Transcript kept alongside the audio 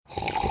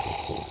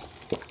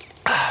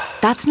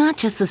That's not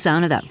just the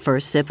sound of that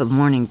first sip of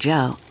Morning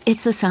Joe.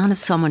 It's the sound of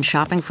someone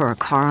shopping for a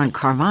car on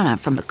Carvana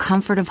from the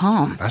comfort of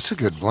home. That's a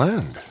good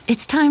blend.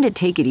 It's time to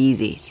take it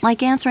easy,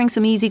 like answering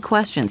some easy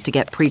questions to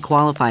get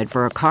pre-qualified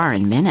for a car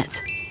in minutes.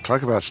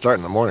 Talk about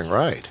starting the morning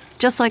right.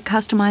 Just like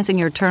customizing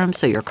your terms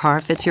so your car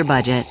fits your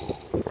budget.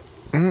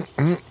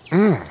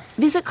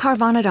 Visit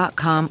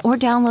Carvana.com or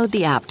download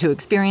the app to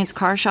experience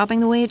car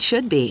shopping the way it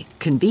should be.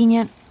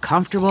 Convenient,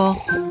 comfortable.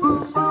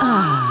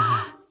 Ah.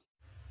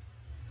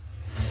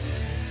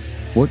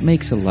 What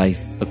makes a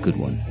life a good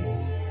one?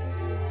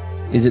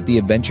 Is it the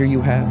adventure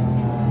you have?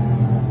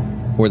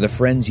 Or the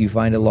friends you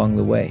find along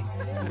the way?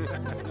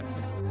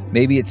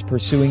 Maybe it's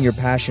pursuing your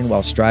passion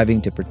while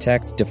striving to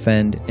protect,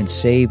 defend, and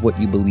save what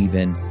you believe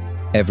in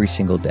every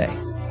single day.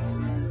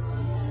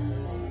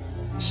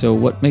 So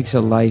what makes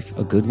a life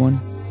a good one?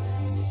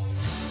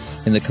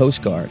 In the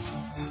Coast Guard,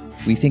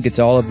 we think it's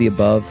all of the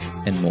above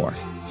and more.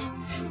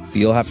 But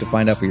you'll have to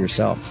find out for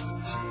yourself.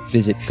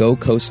 Visit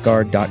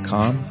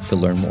gocoastguard.com to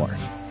learn more.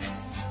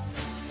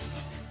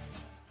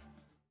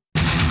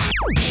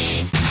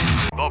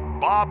 The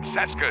Bob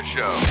Cesca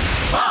Show.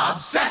 Bob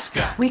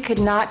Cesca. We could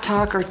not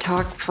talk or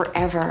talk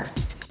forever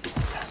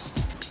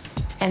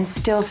and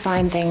still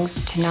find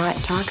things to not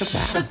talk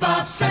about. The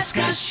Bob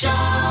Cesca Show.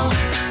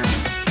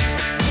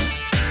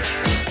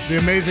 The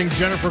amazing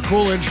Jennifer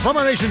Coolidge from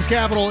our nation's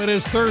capital. It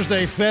is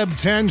Thursday, Feb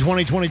 10,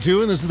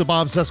 2022, and this is the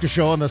Bob Cesca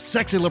Show on the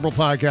Sexy Liberal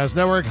Podcast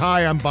Network.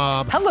 Hi, I'm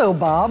Bob. Hello,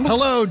 Bob.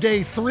 Hello,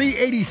 day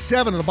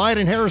 387 of the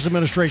Biden-Harris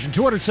administration.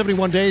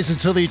 271 days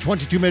until the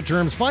 22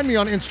 midterms. Find me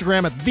on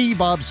Instagram at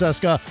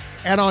 @TheBobCesca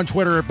and on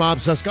Twitter at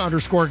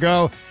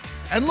 @BobCesca_go.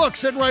 And look,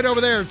 sitting right over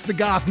there, it's the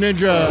Goth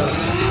Ninjas.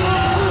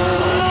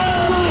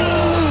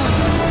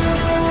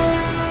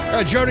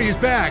 Jody is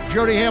back.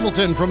 Jody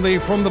Hamilton from the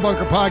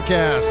Bunker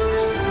podcast.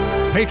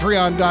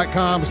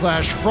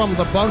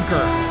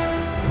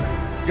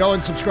 Patreon.com/FromTheBunker. Go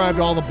and subscribe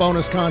to all the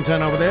bonus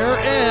content over there.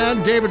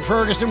 And David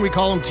Ferguson, we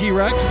call him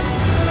T-Rex.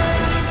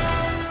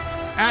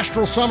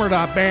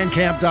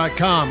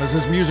 astralsummer.bandcamp.com is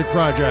his music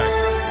project.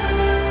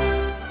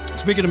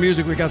 Speaking of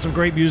music, we got some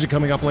great music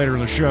coming up later in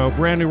the show.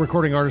 Brand new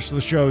recording artist of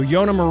the show,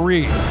 Yona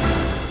Marie,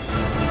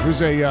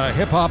 who's a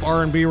hip-hop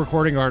R&B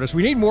recording artist.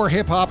 We need more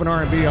hip-hop and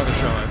R&B on the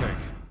show, I think.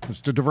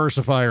 Just to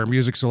diversify our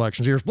music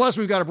selections here. Plus,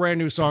 we've got a brand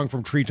new song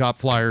from Treetop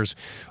Flyers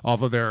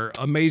off of their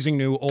amazing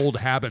new Old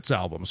Habits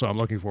album. So I'm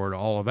looking forward to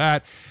all of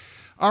that.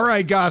 All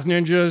right, Goth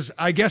Ninjas,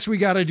 I guess we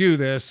got to do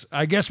this.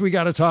 I guess we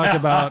got to talk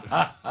about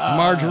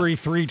Marjorie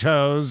Three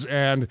Toes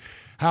and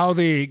how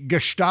the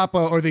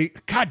Gestapo or the...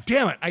 God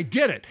damn it, I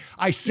did it.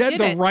 I said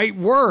the right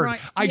word.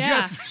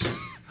 Right.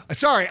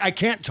 Sorry, I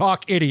can't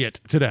talk idiot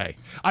today.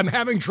 I'm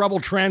having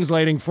trouble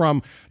translating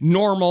from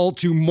normal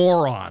to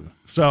moron.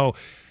 So...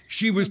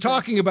 She was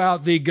talking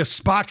about the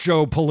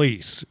Gazpacho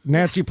Police,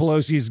 Nancy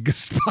Pelosi's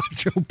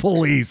Gazpacho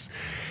Police.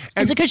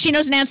 Is it because she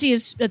knows Nancy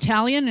is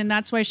Italian and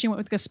that's why she went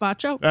with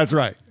gazpacho? That's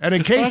right. And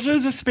in case Gazpacho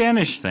is a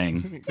Spanish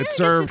thing. It's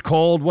served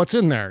cold. What's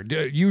in there?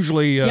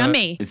 Usually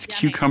yummy. It's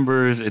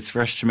cucumbers, it's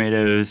fresh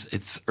tomatoes,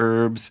 it's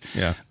herbs.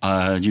 Yeah.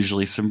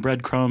 Usually some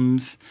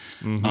breadcrumbs,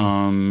 a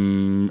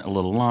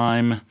little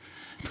lime.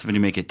 Somebody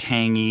make it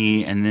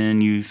tangy, and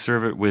then you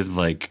serve it with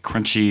like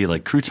crunchy,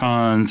 like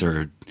croutons,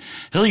 or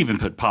he'll even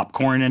put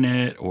popcorn in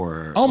it,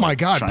 or oh my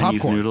god,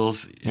 Chinese popcorn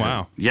noodles.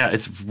 Wow, yeah,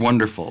 it's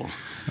wonderful.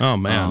 Oh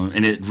man,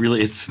 and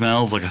it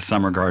smells like a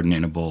summer garden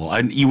in a bowl.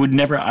 I would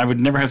never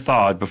have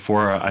thought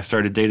before I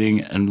started dating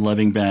and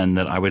loving Ben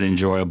that I would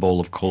enjoy a bowl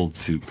of cold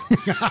soup.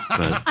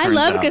 But I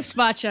love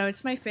gazpacho;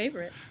 it's my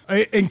favorite.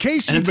 In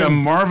case and it's a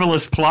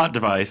marvelous plot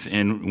device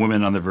in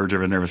Women on the Verge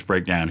of a Nervous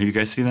Breakdown. Have you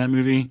guys seen that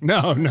movie? No,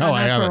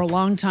 I haven't. For a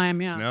long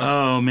time, yeah. No.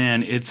 Oh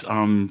man, it's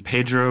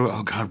Pedro.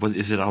 Oh God, what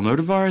is it?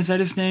 Almodovar? Is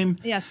that his name?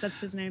 Yes, that's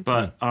his name.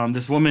 But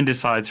this woman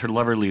decides her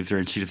lover leaves her,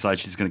 and she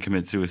decides she's going to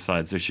commit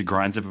suicide. So she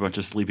grinds up a bunch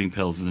of sleeping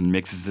pills and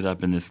mixes it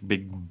up in this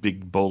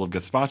big bowl of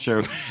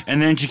gazpacho.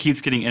 And then she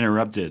keeps getting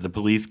interrupted. The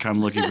police come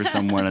looking for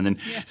someone, and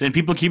then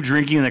people keep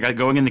drinking, and they're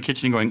going in the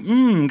kitchen and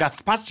going,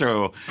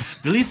 gazpacho,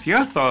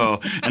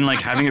 delicioso, and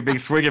like having a big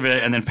swig of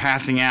it, and then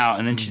passing out,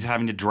 and then she's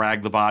having to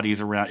drag the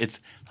bodies around. It's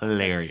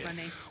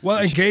hilarious.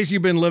 Well, in case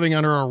you've been living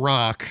under a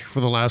rock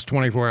for the last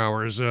 24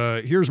 hours,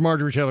 here's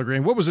Marjorie Taylor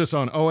Greene. What was this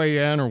on,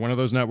 OAN or one of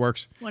those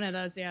networks? One of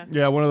those, yeah.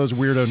 Yeah, one of those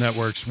weirdo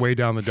networks way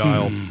down the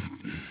dial.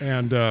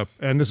 And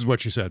this is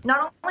what she said.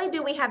 Not only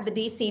do we have the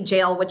D.C.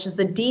 jail, which is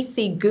the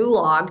D.C.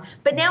 gulag,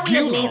 but now we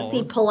have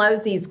Nancy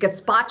Pelosi's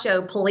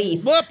Gazpacho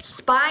Police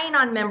spying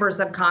on members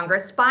of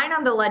Congress, spying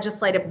on the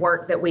legislative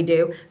work that we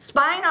do,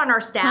 spying on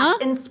our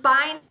staff, and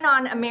spying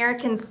on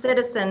American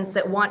citizens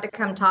that want to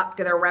come talk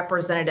to their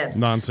representatives.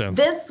 Nonsense.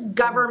 This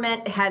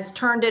government has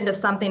turned into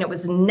something it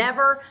was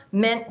never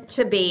meant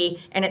to be,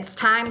 and it's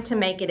time to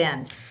make it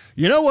end.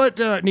 You know what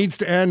needs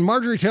to end?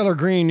 Marjorie Taylor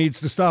Greene needs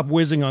to stop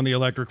whizzing on the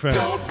electric fence.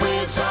 No,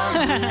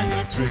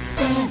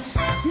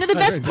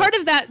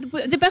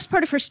 the best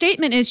part of her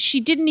statement is she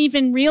didn't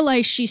even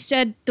realize she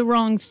said the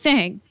wrong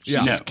thing. She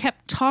just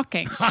kept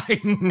talking. I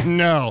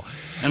know.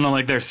 And I'm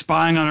like, they're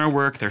spying on our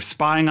work. They're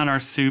spying on our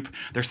soup.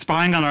 They're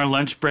spying on our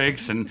lunch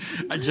breaks. And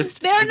I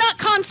just... They're not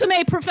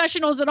consommé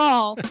professionals at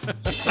all.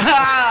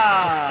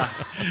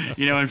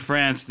 In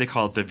France, they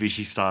call it the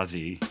Vichy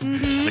Stasi.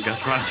 Mm-hmm. The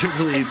Gazpacho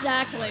Police.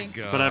 Exactly.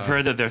 But I've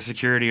heard that their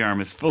security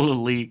arm is full of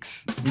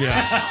leaks. Yeah.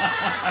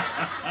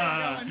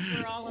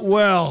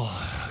 Well,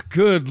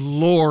 good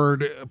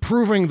Lord.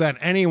 Proving that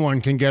anyone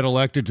can get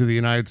elected to the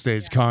United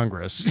States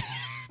Congress.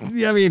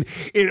 I mean,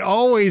 it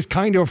always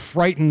kind of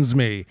frightens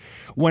me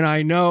when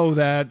I know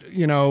that,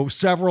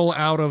 several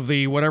out of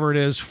the, whatever it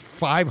is,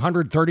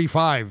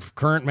 535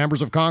 current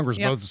members of Congress,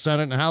 both the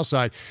Senate and House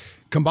side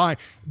combined,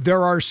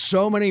 there are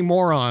so many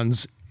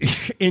morons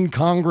in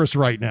Congress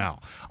right now.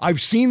 I've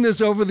seen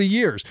this over the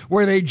years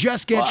where they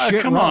just get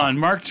shit come wrong. on,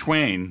 Mark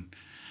Twain.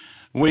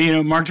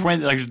 Well, Mark Twain,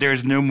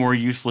 there's no more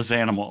useless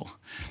animal.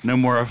 No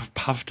more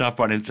puffed up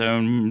on its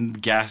own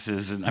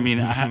gases. And I mean,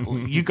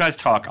 you guys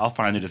talk. I'll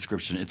find the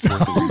description. It's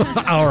worth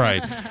it.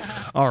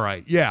 All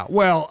right. Yeah.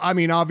 Well, I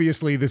mean,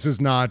 obviously, this is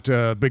not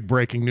big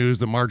breaking news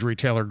that Marjorie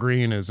Taylor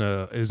Greene is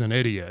an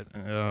idiot.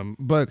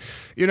 But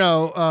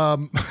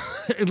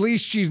at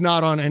least she's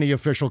not on any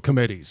official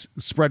committees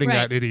spreading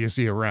that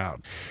idiocy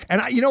around.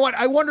 And you know what?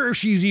 I wonder if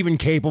she's even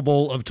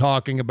capable of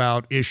talking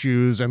about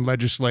issues and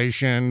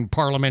legislation,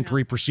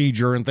 parliamentary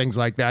procedure, and things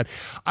like that.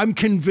 I'm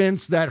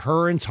convinced that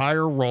her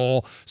entire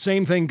role,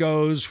 same thing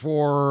goes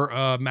for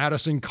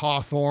Madison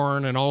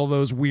Cawthorn and all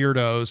those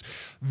weirdos.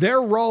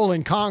 Their role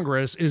in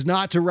Congress is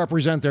not to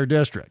represent their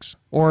districts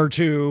or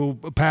to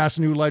pass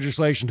new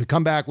legislation, to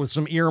come back with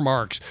some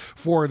earmarks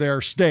for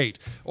their state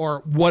or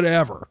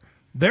whatever.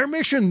 Their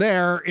mission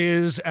there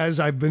is, as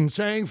I've been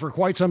saying for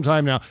quite some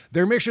time now,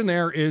 their mission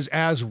there is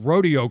as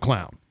rodeo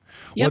clown.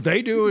 Yep. What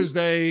they do is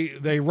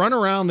they run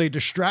around, they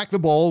distract the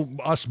bull,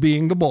 us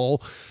being the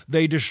bull.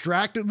 They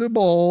distracted the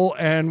bull,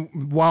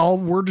 and while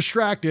we're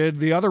distracted,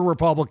 the other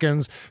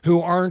Republicans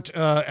who aren't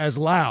as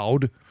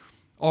loud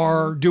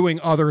are doing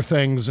other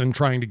things and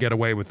trying to get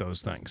away with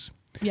those things.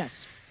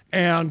 Yes.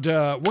 And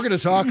we're going to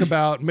talk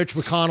about Mitch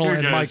McConnell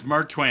and Mike.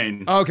 Mark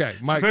Twain. Okay.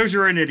 Mike. Suppose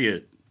you're an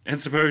idiot. And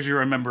suppose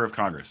you're a member of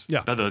Congress.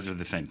 Yeah. But those are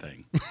the same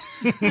thing.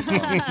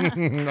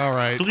 All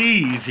right.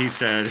 Please, he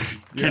said,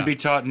 can be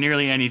taught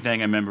nearly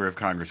anything a member of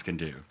Congress can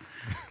do.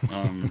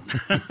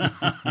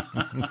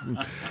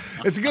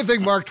 It's a good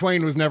thing Mark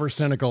Twain was never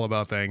cynical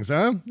about things,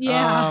 huh?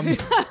 Yeah.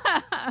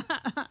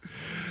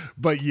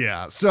 But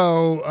yeah,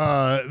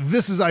 so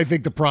this is, I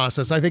think, the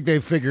process. I think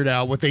they've figured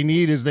out what they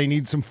need is they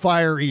need some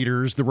fire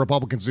eaters, the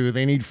Republicans do.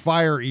 They need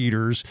fire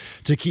eaters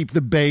to keep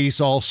the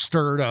base all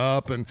stirred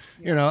up. And,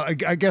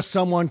 I guess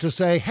someone to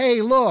say,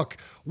 hey, look,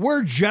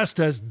 we're just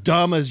as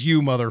dumb as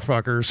you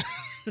motherfuckers.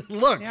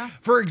 Look,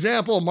 for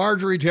example,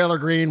 Marjorie Taylor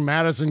Greene,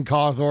 Madison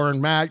Cawthorn,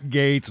 Matt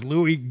Gaetz,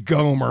 Louis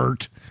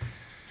Gohmert.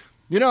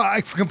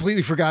 I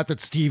completely forgot that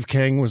Steve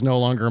King was no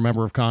longer a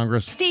member of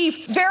Congress.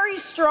 Steve, very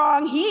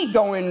strong. He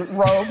going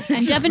rogue.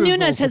 And Devin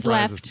Nunes has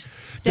left.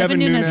 Devin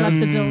Nunes left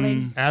the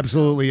building.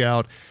 Absolutely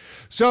out.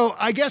 So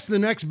I guess the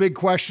next big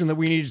question that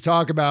we need to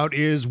talk about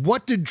is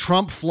what did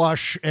Trump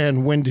flush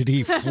and when did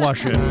he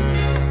flush it?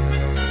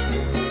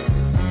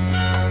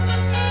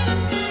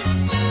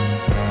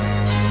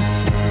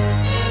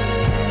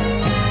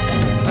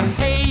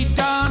 Hey,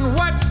 Don,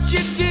 what you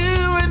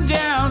doing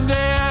down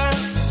there?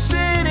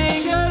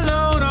 Sitting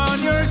alone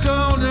on your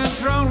golden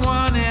throne,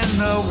 one in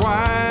the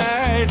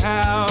White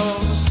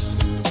House.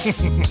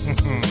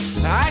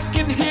 I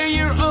can hear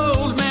your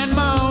old man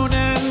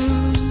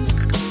moaning,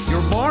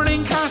 your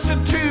morning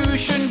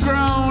Constitution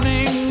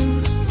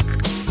groaning.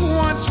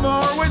 Once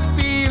more with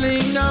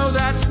feeling, no,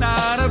 that's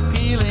not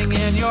appealing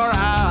in your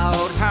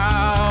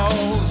outhouse.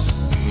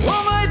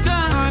 Oh, my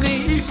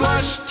Donnie,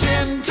 flush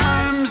 10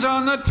 times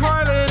on the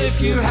toilet if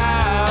you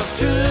have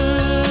to.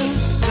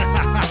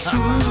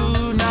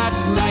 Ooh, not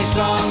nice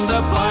on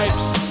the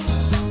pipes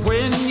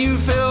when you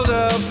filled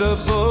up the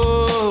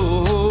bowl.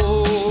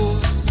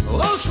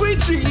 Oh, sweet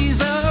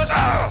Jesus,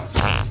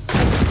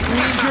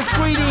 means you're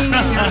tweeting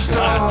your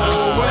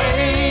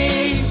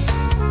stowaway.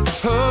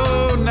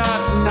 Oh,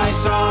 not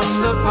nice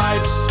on the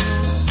pipes.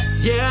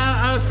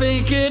 Yeah, I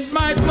think it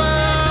might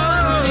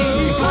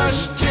blow.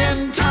 Flush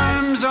 10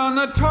 times on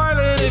the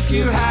toilet if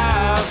you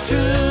have to.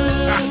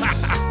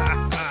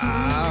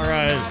 All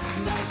right.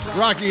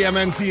 Rocky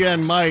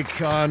MNTN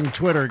Mike on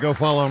Twitter. Go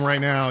follow him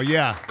right now.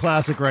 Yeah,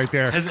 classic right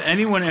there. Has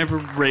anyone ever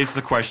raised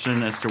the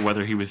question as to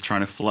whether he was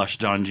trying to flush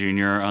Don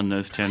Jr. on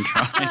those 10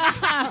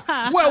 tries?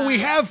 Well, we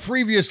have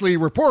previously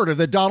reported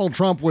that Donald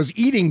Trump was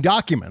eating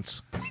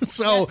documents.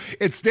 So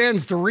it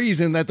stands to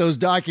reason that those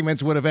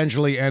documents would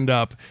eventually end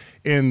up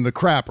in the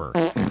crapper.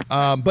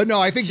 But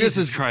no, I think Jesus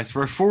this is... Christ,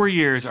 for 4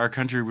 years, our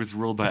country was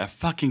ruled by a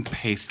fucking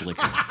paste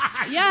licker.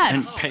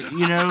 Yes. And,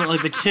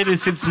 like the kid who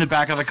sits in the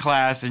back of the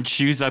class and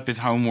chews up his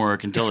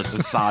homework until it's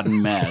a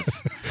sodden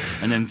mess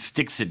and then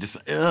sticks it.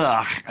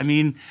 Ugh. I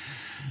mean...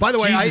 By the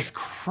way, Jesus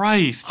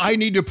Christ. I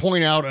need to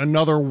point out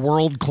another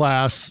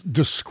world-class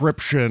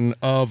description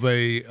of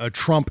a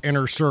Trump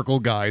inner circle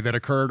guy that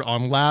occurred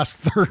on last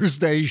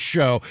Thursday's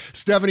show.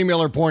 Stephanie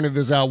Miller pointed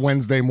this out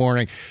Wednesday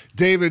morning.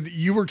 David,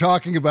 you were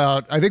talking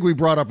about, I think we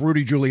brought up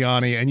Rudy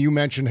Giuliani, and you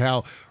mentioned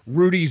how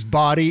Rudy's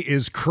body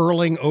is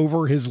curling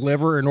over his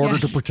liver in order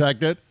to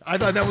protect it. I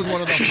thought that was one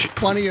of the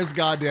funniest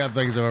goddamn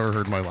things I've ever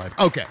heard in my life.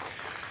 Okay.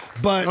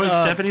 But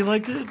Stephanie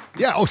liked it?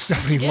 Yeah. Oh,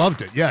 Stephanie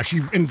loved it. Yeah.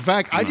 She, in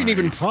fact, I didn't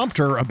even prompt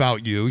her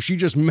about you. She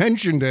just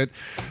mentioned it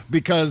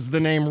because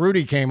the name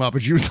Rudy came up.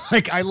 And she was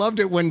like, I loved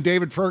it when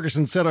David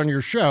Ferguson said on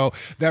your show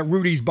that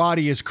Rudy's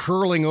body is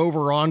curling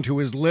over onto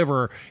his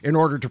liver in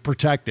order to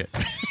protect it.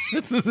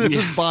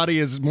 His body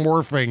is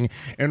morphing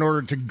in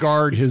order to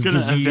guard his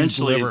diseased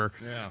liver.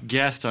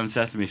 Guest on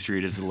Sesame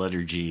Street is the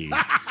letter G.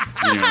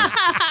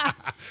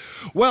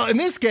 Well, in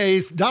this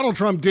case, Donald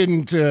Trump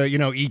didn't,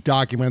 eat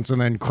documents and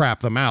then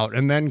crap them out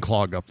and then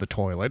clog up the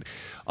toilet.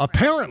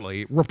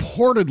 Apparently,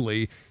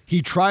 reportedly,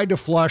 he tried to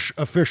flush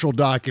official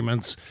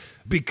documents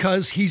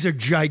because he's a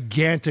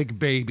gigantic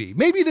baby.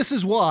 Maybe this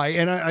is why,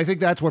 and I think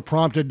that's what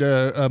prompted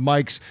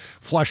Mike's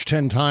Flush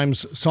 10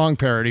 Times song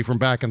parody from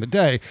back in the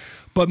day.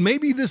 But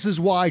maybe this is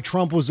why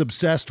Trump was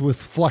obsessed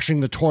with flushing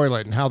the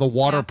toilet and how the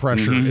water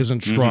pressure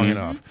isn't strong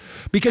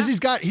enough. Because he's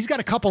got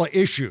a couple of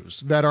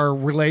issues that are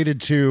related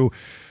to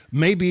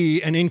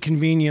maybe an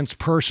inconvenience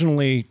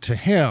personally to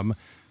him.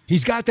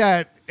 He's got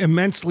that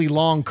immensely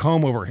long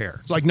comb over hair.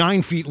 It's like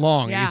 9 feet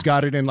long, and he's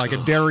got it in like a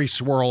dairy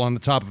swirl on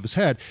the top of his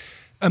head.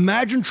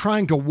 Imagine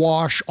trying to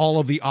wash all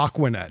of the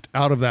Aquanet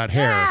out of that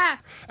hair.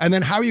 And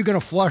then how are you going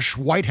to flush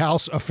White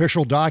House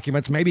official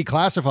documents, maybe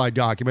classified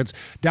documents,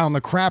 down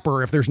the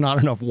crapper if there's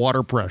not enough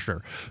water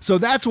pressure? So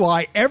that's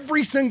why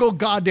every single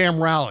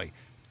goddamn rally,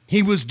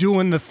 he was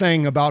doing the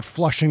thing about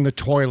flushing the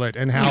toilet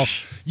and how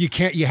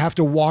you have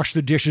to wash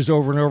the dishes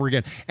over and over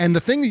again. And the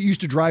thing that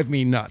used to drive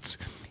me nuts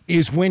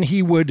is when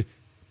he would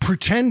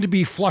pretend to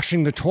be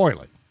flushing the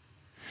toilet.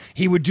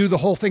 He would do the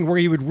whole thing where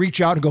he would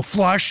reach out and go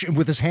flush, and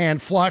with his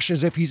hand flush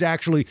as if he's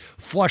actually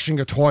flushing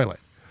a toilet.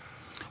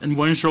 And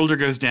one shoulder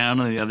goes down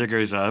and the other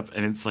goes up,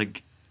 and it's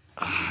like,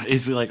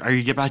 is it like, are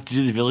you about to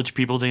do the Village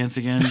People dance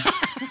again?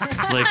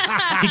 Like,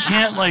 he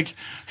can't,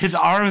 his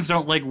arms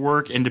don't,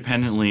 work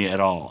independently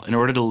at all. In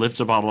order to lift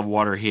a bottle of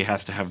water, he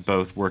has to have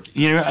both work.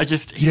 He's like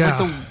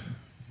the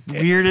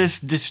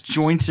weirdest,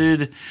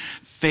 disjointed,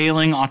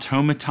 failing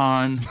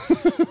automaton.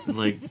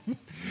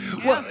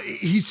 Well,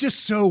 he's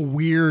just so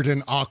weird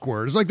and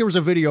awkward. It's like there was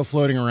a video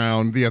floating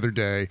around the other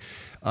day.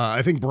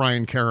 I think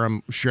Brian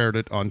Karam shared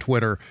it on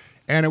Twitter.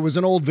 And it was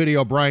an old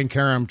video, Brian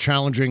Karam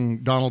challenging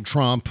Donald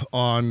Trump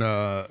on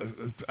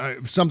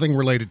something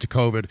related to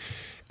COVID.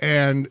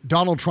 And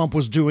Donald Trump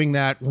was doing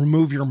that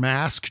remove your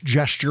mask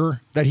gesture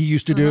that he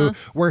used to do,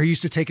 where he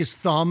used to take his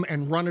thumb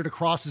and run it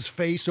across his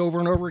face over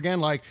and over again.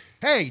 Like,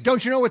 hey,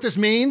 don't you know what this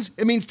means?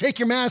 It means take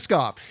your mask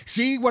off.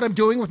 See what I'm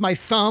doing with my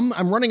thumb?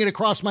 I'm running it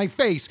across my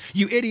face.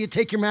 You idiot,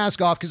 take your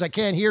mask off because I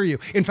can't hear you.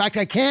 In fact,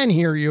 I can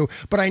hear you,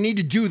 but I need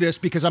to do this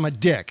because I'm a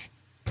dick.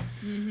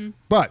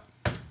 But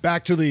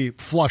back to the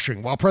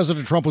flushing. While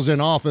President Trump was in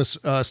office,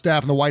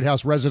 staff in the White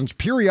House residence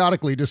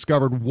periodically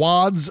discovered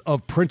wads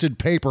of printed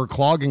paper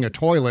clogging a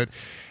toilet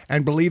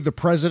and believed the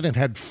president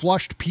had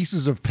flushed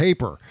pieces of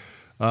paper.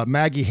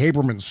 Maggie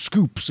Haberman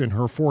scoops in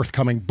her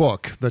forthcoming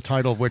book, the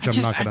title of which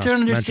I'm not going to mention here. I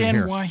don't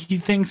understand why he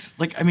thinks,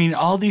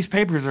 all these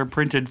papers are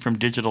printed from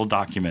digital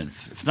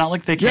documents. It's not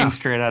like they came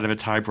straight out of a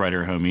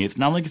typewriter, homie. It's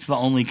not like it's the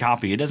only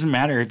copy. It doesn't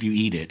matter if you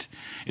eat it.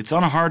 It's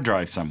on a hard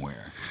drive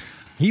somewhere.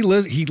 He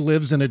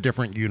lives in a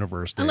different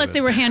universe, David. Unless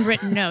they were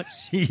handwritten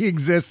notes. He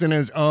exists in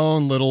his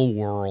own little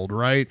world,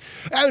 right?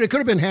 I mean, it could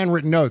have been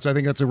handwritten notes. I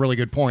think that's a really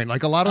good point.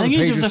 Like a lot of the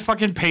pages. He's just a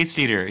fucking paste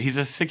eater. He's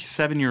a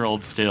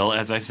 6-7-year-old still,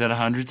 as I've said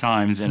 100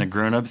 times, in a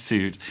grown-up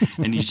suit,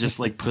 and he just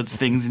puts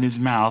things in his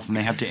mouth, and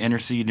they have to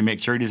intercede to make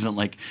sure he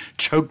doesn't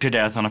choke to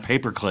death on a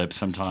paperclip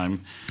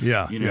sometime.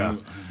 Yeah.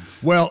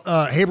 Well,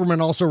 Haberman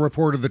also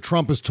reported that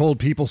Trump has told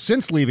people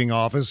since leaving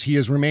office he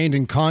has remained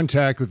in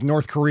contact with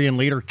North Korean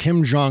leader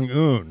Kim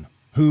Jong-un,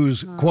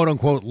 whose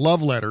quote-unquote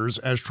love letters,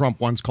 as Trump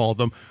once called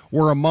them,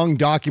 were among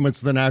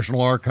documents the National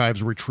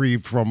Archives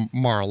retrieved from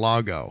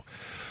Mar-a-Lago.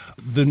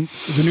 The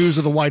news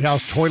of the White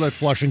House toilet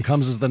flushing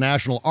comes as the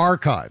National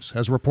Archives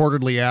has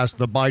reportedly asked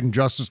the Biden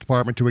Justice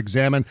Department to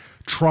examine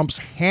Trump's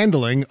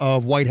handling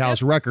of White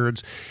House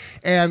records.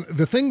 And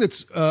the thing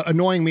that's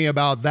annoying me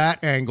about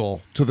that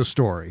angle to the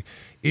story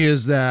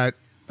is that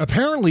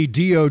apparently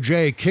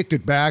DOJ kicked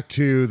it back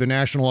to the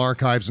National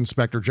Archives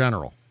Inspector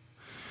General.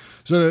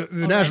 So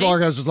the National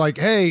Archives is like,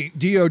 hey,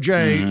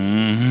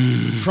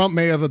 DOJ, Trump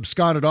may have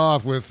absconded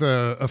off with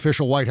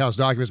official White House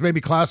documents, maybe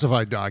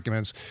classified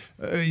documents.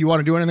 You want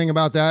to do anything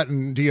about that?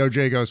 And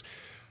DOJ goes,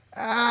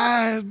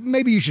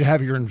 maybe you should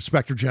have your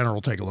Inspector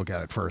General take a look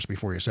at it first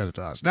before you send it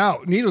to us. Now,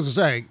 needless to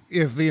say,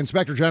 if the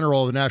Inspector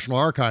General of the National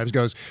Archives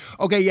goes,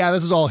 okay, yeah,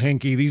 this is all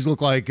hinky. These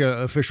look like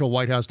official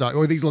White House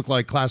or these look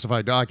like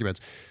classified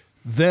documents.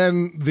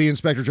 then the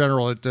Inspector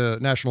General at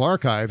National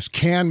Archives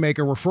can make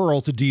a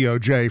referral to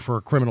DOJ for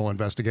a criminal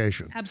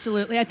investigation.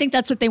 Absolutely. I think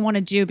that's what they want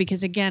to do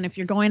because, again, if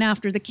you're going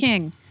after the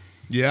king,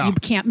 yeah, you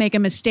can't make a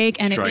mistake.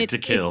 And strike to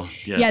kill.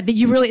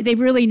 They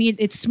really need.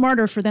 It's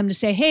smarter for them to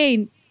say,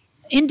 "Hey,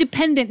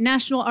 independent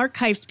National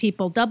Archives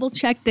people, double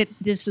check that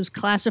this is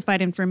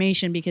classified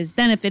information because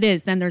then if it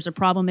is, then there's a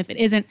problem. If it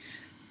isn't,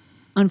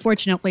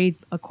 unfortunately,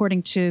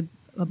 according to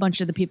a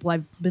bunch of the people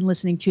I've been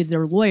listening to,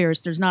 their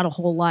lawyers, there's not a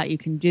whole lot you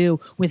can do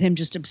with him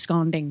just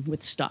absconding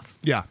with stuff.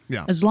 Yeah.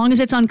 As long as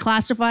it's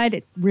unclassified,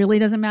 it really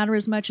doesn't matter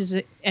as much as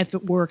if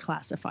it were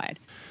classified.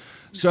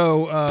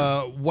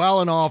 So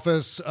while in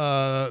office,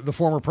 the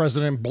former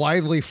president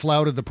blithely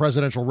flouted the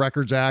Presidential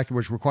Records Act,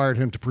 which required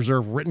him to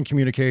preserve written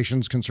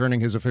communications concerning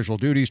his official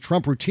duties.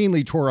 Trump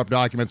routinely tore up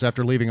documents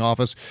after leaving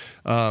office,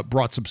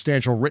 brought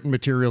substantial written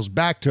materials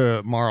back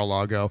to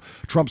Mar-a-Lago.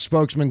 Trump's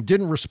spokesman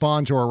didn't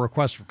respond to our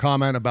request for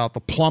comment about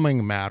the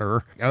plumbing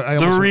matter.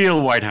 The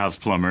real White House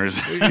plumbers.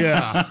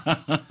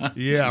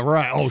 Yeah,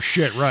 right. Oh,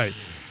 shit, right.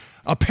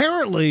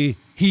 Apparently,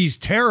 he's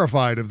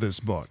terrified of this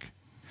book.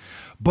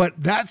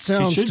 But that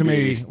sounds to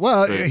me,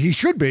 he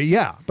should be,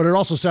 yeah. But it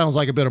also sounds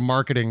like a bit of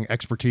marketing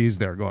expertise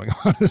there going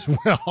on as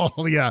well.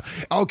 Yeah.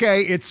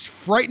 Okay, it's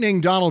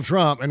frightening Donald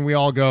Trump, and we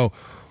all go,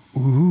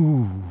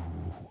 ooh,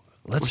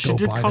 let's go buy that book.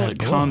 She did call it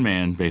con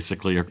man,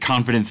 basically, or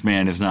confidence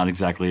man is not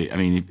exactly. I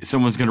mean, if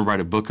someone's going to write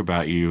a book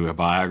about you, a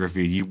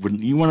biography, you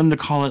want them to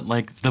call it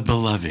like The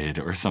Beloved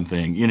or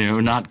something,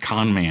 not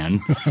con man.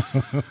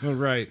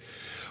 Right.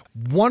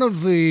 One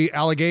of the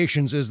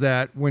allegations is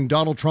that when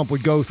Donald Trump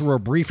would go through a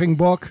briefing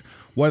book,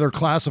 whether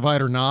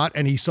classified or not,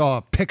 and he saw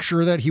a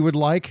picture that he would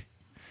like,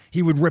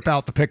 he would rip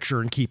out the picture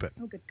and keep it.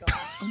 Oh, good God.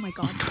 Oh, my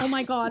God. Oh,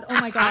 my God. Oh,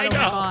 my God. Oh, my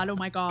God. Oh,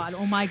 my God.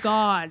 Oh, my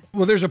God.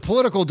 Well, there's a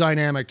political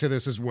dynamic to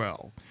this as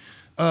well.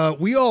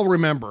 We all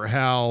remember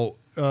how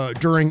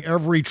during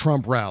every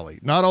Trump rally,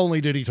 not only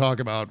did he talk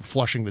about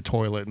flushing the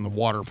toilet and the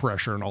water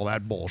pressure and all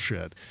that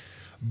bullshit,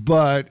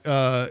 but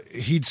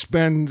he'd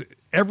spend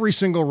every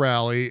single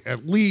rally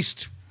at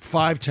least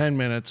 5-10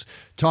 minutes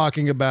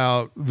talking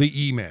about the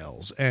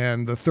emails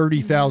and the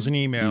 30,000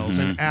 emails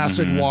and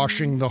acid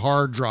washing the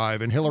hard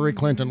drive and Hillary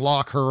Clinton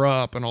lock her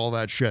up and all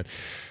that shit.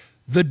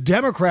 The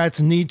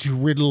Democrats need to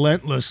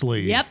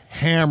relentlessly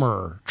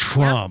hammer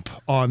Trump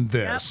on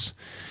this.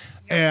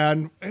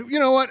 And you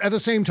know what? At the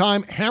same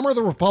time, hammer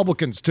the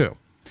Republicans too.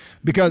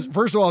 Because,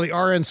 first of all, the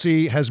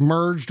RNC has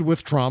merged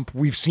with Trump.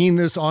 We've seen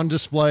this on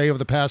display over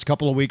the past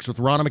couple of weeks with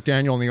Ronna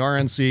McDaniel and the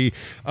RNC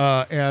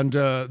and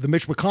the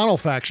Mitch McConnell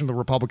faction of the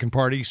Republican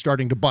Party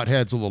starting to butt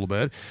heads a little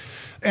bit.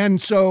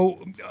 And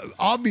so,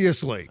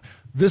 obviously,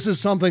 this is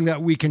something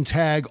that we can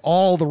tag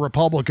all the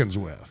Republicans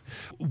with.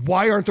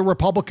 Why aren't the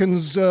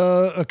Republicans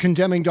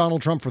condemning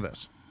Donald Trump for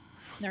this?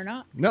 They're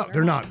not. No,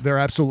 they're not. They're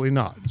absolutely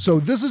not.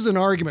 So this is an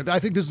argument. I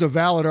think this is a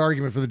valid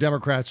argument for the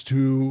Democrats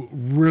to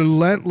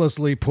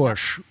relentlessly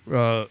push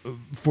for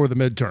the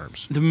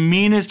midterms. The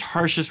meanest,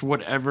 harshest,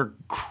 whatever,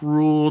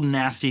 cruel,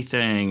 nasty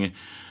thing.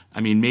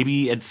 I mean,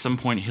 maybe at some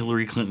point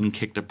Hillary Clinton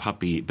kicked a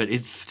puppy, but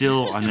it's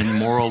still on a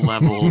moral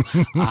level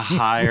a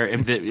higher.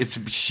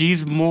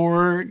 She's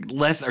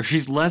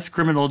she's less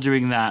criminal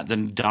doing that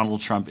than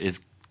Donald Trump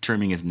is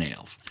trimming his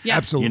nails. Yeah.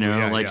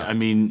 Absolutely. I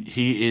mean,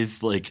 he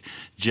is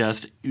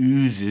just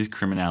oozes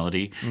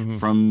criminality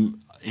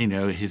from,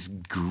 his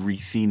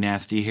greasy,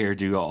 nasty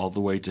hairdo all the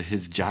way to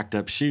his jacked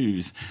up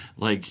shoes.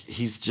 Like,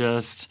 he's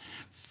just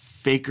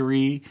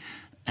fakery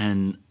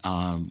and,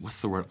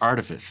 what's the word?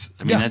 Artifice.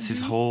 I mean, that's his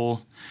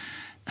whole,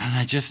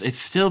 and it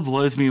still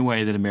blows me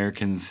away that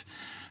Americans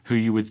who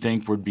you would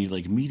think would be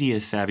like media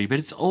savvy, but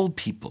it's old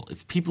people.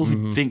 It's people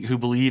who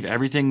believe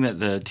everything that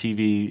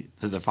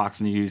the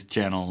Fox News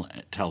channel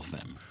tells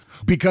them.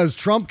 Because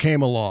Trump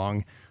came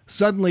along,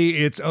 suddenly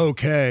it's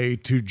okay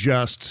to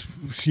just,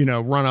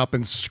 run up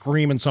and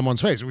scream in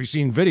someone's face. We've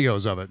seen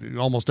videos of it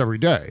almost every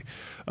day,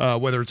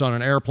 whether it's on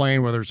an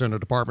airplane, whether it's in a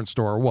department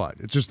store or what.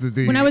 It's just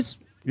when I was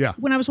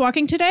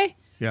walking today.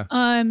 Yeah.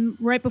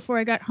 Right before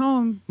I got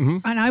home,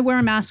 and I wear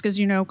a mask, as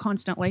you know,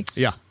 constantly.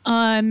 Yeah.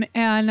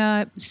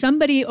 And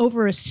somebody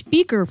over a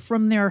speaker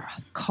from their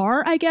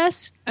car, I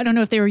guess, I don't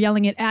know if they were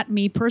yelling it at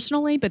me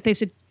personally, but they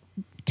said,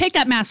 "Take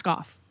that mask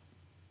off."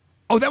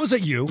 Oh, that was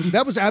at you.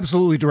 That was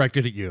absolutely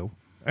directed at you.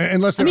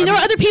 Unless there were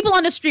other people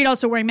on the street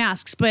also wearing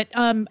masks, but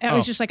I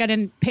was just like, I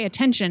didn't pay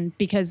attention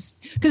because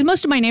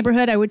most of my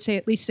neighborhood, I would say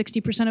at least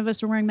 60% of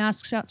us are wearing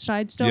masks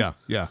outside still. Yeah,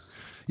 yeah.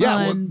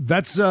 Yeah, well,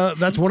 that's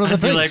one of the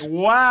things. Like,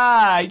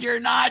 why? You're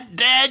not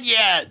dead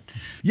yet.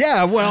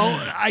 Yeah,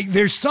 well,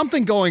 there's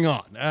something going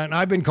on, and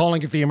I've been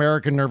calling it the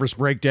American nervous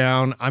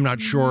breakdown. I'm not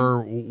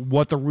sure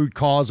what the root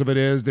cause of it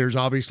is. There's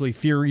obviously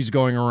theories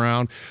going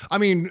around. I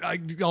mean,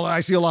 I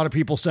see a lot of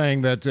people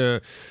saying that,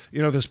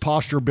 this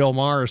posture Bill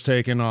Maher has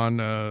taken on,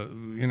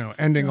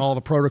 ending all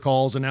the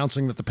protocols,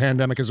 announcing that the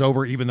pandemic is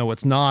over, even though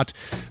it's not,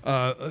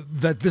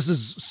 that this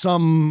is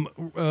some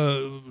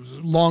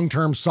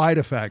long-term side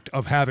effect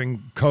of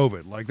having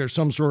COVID. Like there's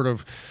some sort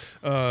of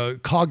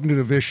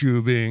cognitive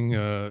issue being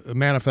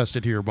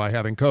manifested here by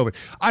having COVID.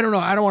 I don't know.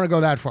 I don't want to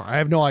go that far. I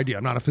have no idea.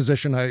 I'm not a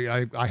physician.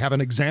 I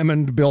haven't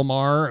examined Bill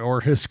Maher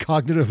or his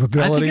cognitive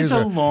abilities. I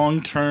think it's a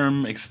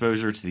long-term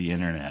exposure to the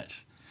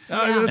internet.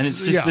 And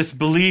it's just this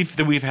belief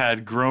that we've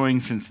had growing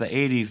since the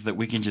 80s that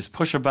we can just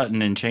push a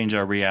button and change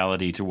our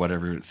reality to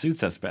whatever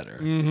suits us better.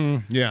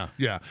 Mm-hmm.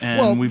 Yeah.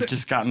 And we've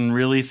just gotten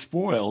really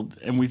spoiled,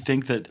 and we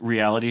think that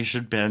reality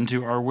should bend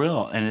to our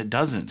will, and it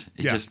doesn't.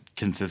 It just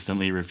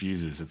consistently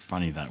refuses. It's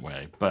funny that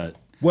way, but...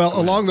 Well,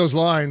 along those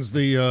lines,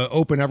 the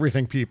open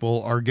everything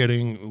people are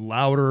getting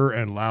louder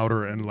and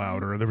louder and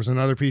louder. There was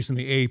another piece in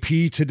the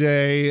AP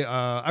today.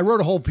 I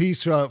wrote a whole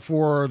piece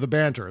for The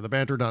Banter,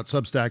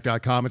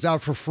 thebanter.substack.com. It's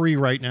out for free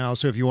right now,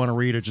 so if you want to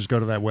read it, just go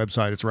to that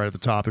website. It's right at the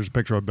top. There's a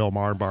picture of Bill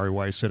Maher and Barry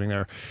Weiss sitting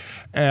there.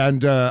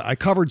 And I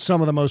covered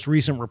some of the most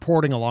recent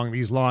reporting along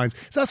these lines.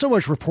 It's not so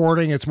much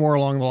reporting. It's more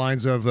along the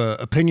lines of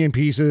opinion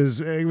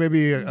pieces,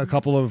 maybe a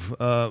couple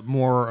of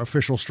more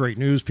official straight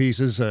news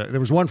pieces.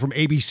 There was one from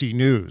ABC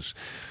News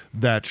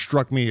that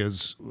struck me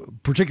as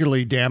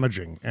particularly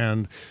damaging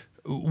and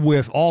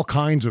with all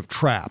kinds of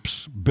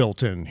traps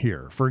built in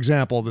here. For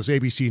example, this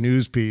ABC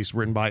News piece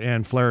written by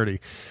Ann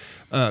Flaherty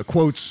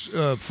quotes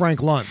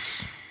Frank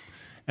Luntz.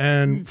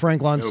 And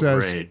Frank Luntz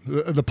says,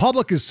 the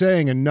public is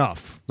saying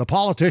enough. The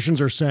politicians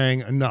are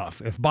saying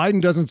enough. If Biden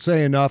doesn't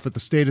say enough at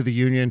the State of the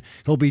Union,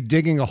 he'll be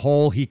digging a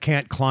hole he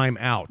can't climb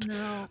out.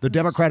 No. The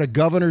Democratic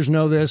governors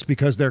know this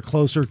because they're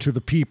closer to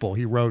the people,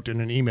 he wrote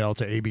in an email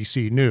to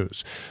ABC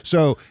News.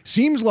 So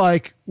seems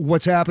like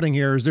what's happening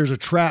here is there's a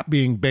trap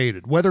being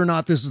baited. Whether or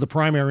not this is the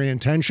primary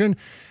intention,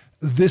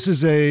 this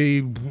is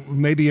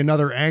maybe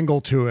another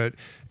angle to it.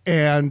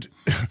 And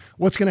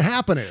what's going to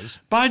happen is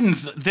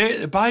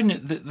the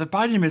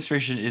Biden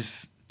administration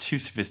is too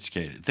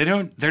sophisticated.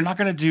 They're not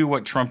going to do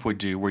what Trump would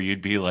do, where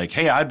you'd be like,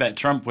 "Hey, I bet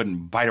Trump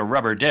wouldn't bite a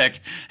rubber dick."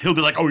 He'll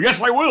be like, "Oh,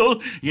 yes, I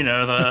will." You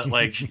know,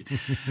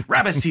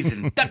 rabbit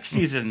season, duck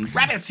season,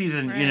 rabbit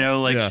season.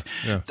 Right.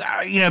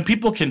 You know,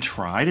 people can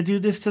try to do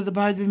this to the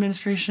Biden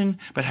administration,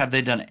 but have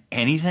they done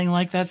anything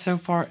like that so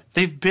far?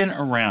 They've been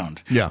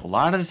around. Yeah. A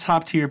lot of the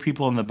top tier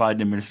people in the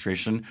Biden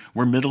administration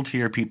were middle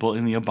tier people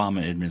in the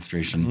Obama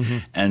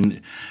administration,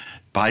 and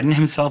Biden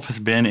himself has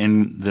been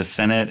in the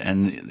Senate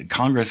and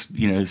Congress,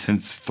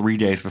 since 3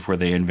 days before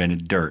they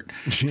invented dirt.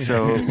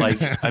 So,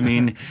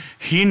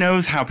 he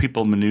knows how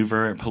people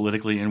maneuver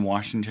politically in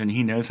Washington.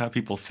 He knows how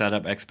people set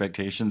up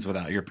expectations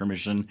without your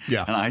permission.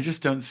 Yeah. And I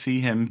just don't see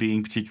him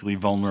being particularly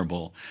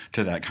vulnerable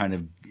to that kind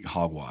of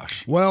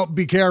hogwash. Well,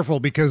 be careful,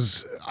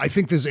 because I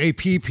think this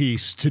AP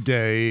piece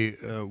today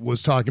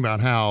was talking about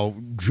how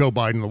Joe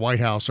Biden and the White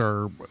House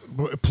are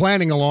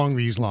planning along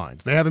these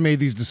lines. They haven't made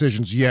these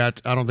decisions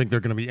yet. I don't think they're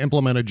going to be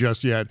implemented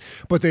just yet,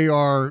 but they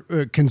are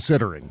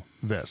considering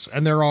this.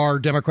 And there are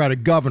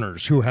Democratic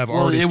governors who have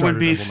already started. It would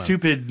be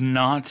stupid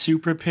not to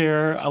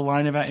prepare a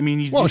line of,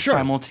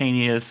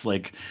 simultaneous,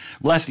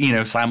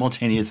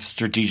 simultaneous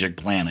strategic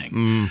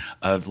planning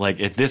of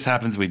if this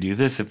happens, we do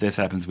this. If this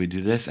happens, we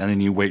do this. And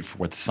then you wait for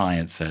what the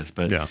science says.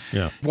 But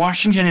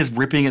Washington is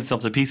ripping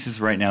itself to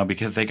pieces right now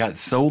because they got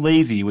so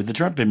lazy with the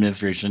Trump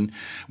administration,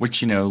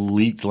 which,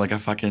 leaked like a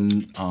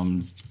fucking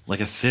like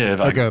a sieve,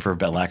 for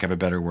lack of a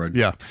better word.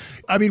 Yeah.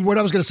 I mean, what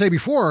I was going to say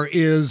before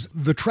is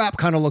the trap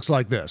kind of looks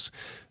like this.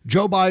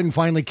 Joe Biden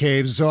finally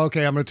caves. So,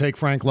 okay, I'm going to take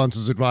Frank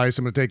Luntz's advice.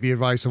 I'm going to take the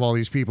advice of all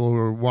these people who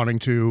are wanting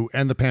to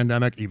end the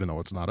pandemic, even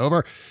though it's not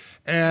over.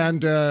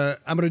 And I'm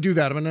going to do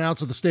that. I'm going to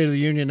announce at the State of the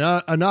Union,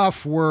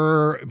 enough,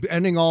 we're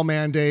ending all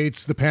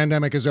mandates. The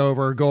pandemic is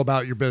over. Go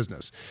about your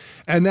business.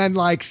 And then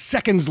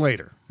seconds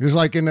later, there's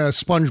like in a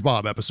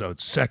SpongeBob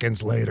episode,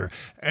 seconds later.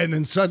 And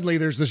then suddenly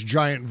there's this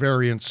giant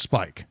variant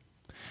spike.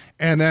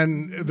 And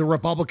then the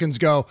Republicans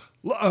go,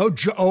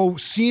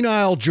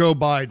 senile Joe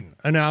Biden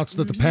announced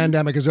that the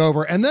pandemic is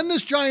over. And then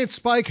this giant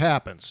spike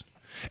happens.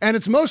 And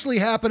it's mostly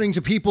happening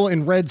to people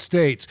in red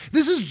states.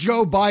 This is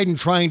Joe Biden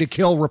trying to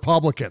kill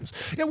Republicans.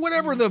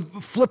 Whatever the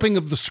flipping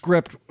of the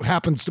script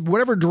happens to,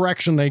 whatever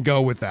direction they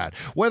go with that,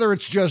 whether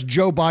it's just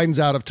Joe Biden's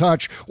out of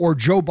touch or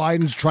Joe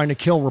Biden's trying to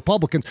kill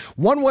Republicans,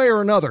 one way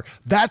or another,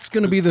 that's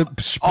going to be the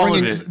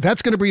springing.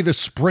 That's going to be the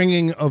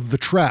springing of the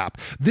trap.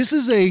 This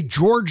is a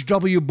George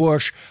W.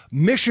 Bush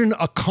mission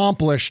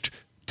accomplished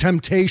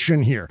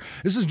temptation here.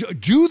 This is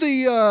do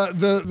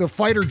the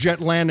fighter jet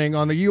landing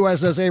on the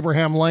USS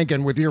Abraham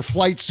Lincoln with your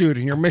flight suit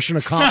and your mission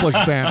accomplished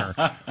banner.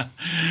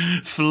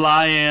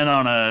 Fly in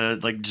on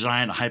a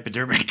giant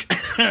hypodermic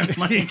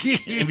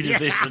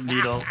immunization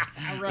needle.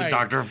 Right. With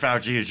Dr.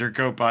 Fauci as your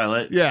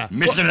co-pilot. Yeah.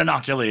 Mission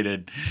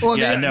inoculated. Well,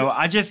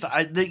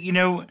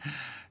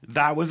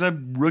 that was a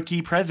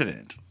rookie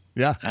president.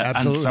 Yeah,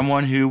 absolutely. And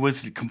someone who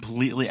was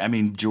completely,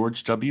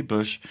 George W.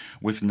 Bush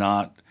was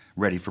not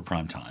ready for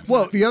prime time.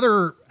 Well, the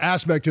other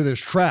aspect to this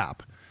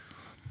trap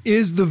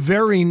is the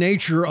very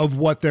nature of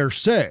what they're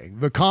saying.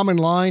 The common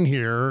line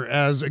here,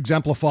 as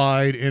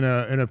exemplified in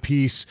a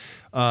piece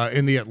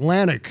in The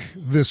Atlantic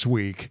this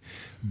week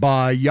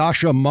by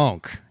Yasha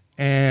Monk,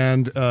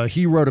 and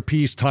he wrote a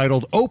piece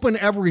titled "Open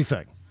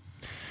Everything,"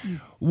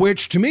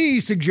 which to me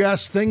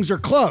suggests things are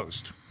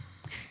closed.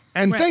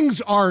 And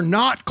things are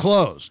not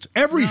closed.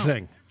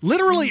 Everything.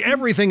 Literally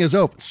everything is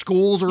open.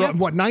 Schools are,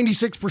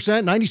 96%,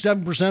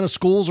 97% of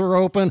schools are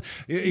open.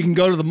 You can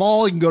go to the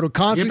mall, you can go to a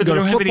concert, but you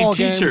can go they to a don't have any football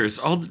game. teachers.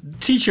 All the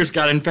teachers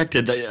got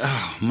infected.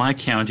 My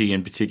county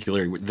in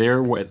particular,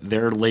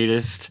 their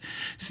latest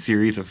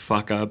series of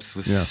fuck-ups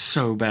was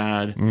so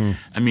bad.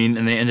 I mean,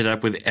 and they ended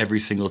up with every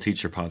single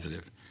teacher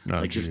positive.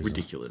 Just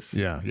ridiculous.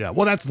 Yeah.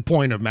 Well, that's the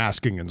point of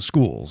masking in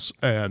schools.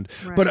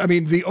 But, I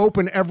mean, the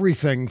open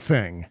everything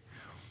thing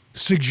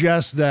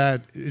suggests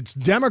that it's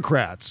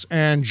Democrats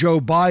and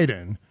Joe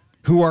Biden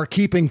who are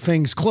keeping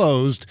things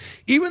closed,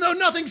 even though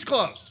nothing's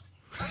closed.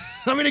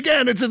 I mean,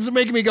 again, it's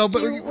making me go.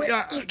 But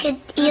you could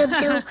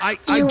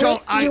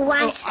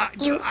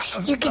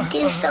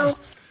do so.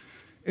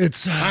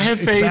 I have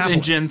faith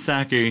in Jen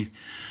Psaki,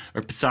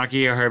 or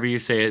Psaki, or however you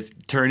say it,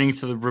 turning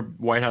to the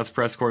White House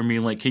press corps and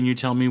being like, "Can you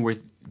tell me where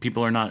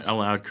people are not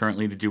allowed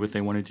currently to do what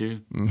they want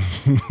to do?"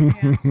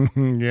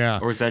 Yeah.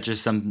 Or is that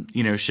just some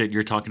shit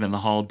you're talking in the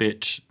hall,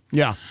 bitch?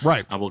 Yeah,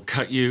 right. I will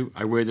cut you.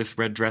 I wear this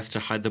red dress to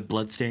hide the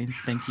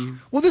bloodstains. Thank you.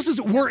 Well,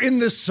 we're in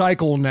this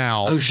cycle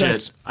now. Oh,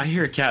 shit. I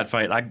hear a cat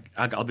fight.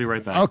 I'll be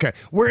right back. Okay.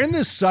 We're in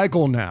this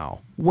cycle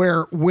now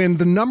where when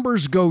the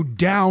numbers go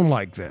down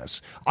like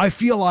this, I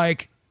feel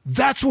like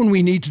that's when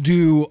we need to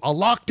do a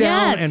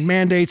lockdown and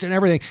mandates and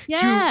everything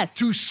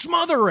to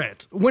smother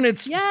it when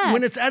it's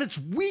at its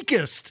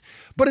weakest.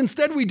 But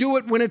instead we do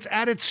it when it's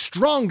at its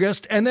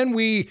strongest, and then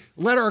we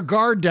let our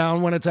guard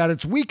down when it's at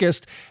its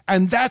weakest,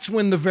 and that's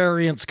when the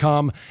variants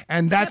come,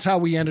 and that's how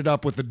we ended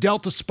up with the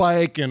Delta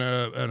spike and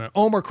an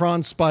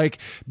Omicron spike,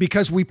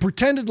 because we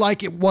pretended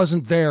like it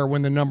wasn't there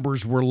when the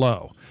numbers were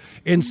low.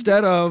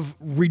 Instead of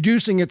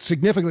reducing it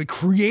significantly,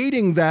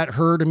 creating that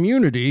herd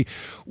immunity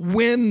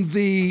when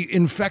the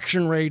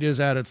infection rate is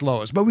at its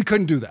lowest. But we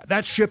couldn't do that.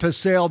 That ship has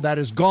sailed. That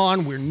is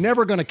gone. We're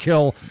never going to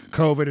kill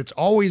COVID. It's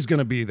always going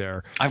to be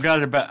there. I've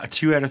got about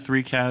 2 out of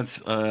 3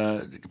 cats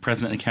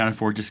present and accounted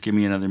for. Just give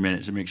me another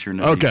minute to make sure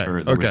nobody's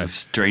hurt. There was a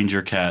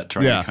stranger cat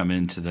trying to come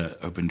into the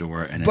open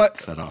door, and it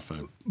set off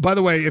a... By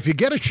the way, if you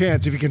get a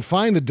chance, if you can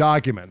find the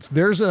documents,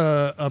 there's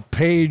a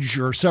page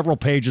or several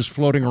pages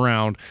floating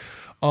around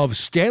of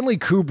Stanley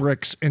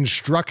Kubrick's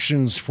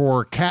instructions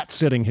for cat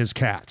sitting his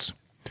cats.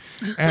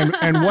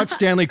 And what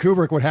Stanley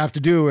Kubrick would have to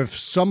do if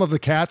some of the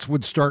cats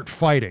would start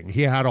fighting.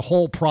 He had a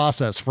whole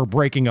process for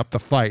breaking up the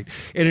fight.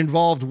 It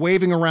involved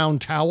waving around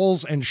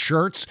towels and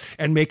shirts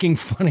and making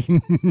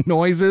funny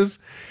noises.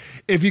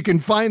 If you can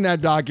find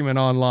that document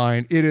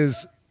online, it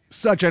is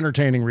such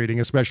entertaining reading,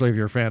 especially if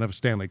you're a fan of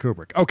Stanley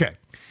Kubrick. Okay.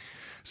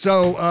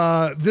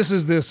 So this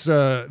is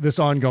this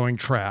ongoing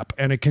trap,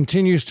 and it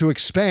continues to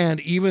expand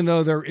even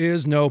though there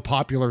is no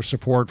popular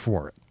support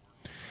for it.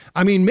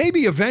 I mean,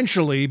 maybe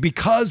eventually,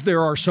 because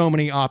there are so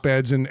many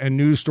op-eds and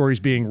news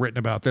stories being written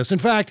about this. In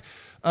fact,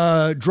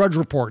 Drudge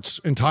Report's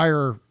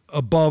entire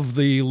above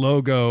the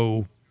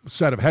logo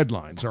set of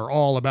headlines are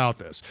all about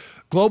this.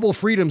 Global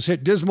freedoms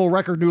hit dismal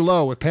record new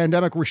low with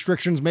pandemic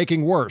restrictions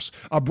making worse.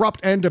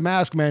 Abrupt end to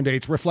mask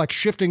mandates reflect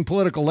shifting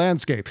political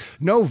landscape.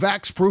 No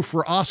vax proof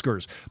for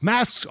Oscars.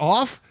 Masks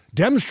off?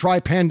 Dems try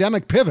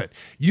pandemic pivot.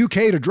 UK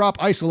to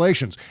drop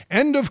isolations.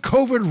 End of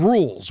COVID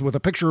rules with a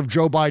picture of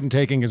Joe Biden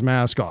taking his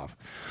mask off.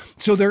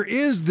 So there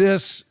is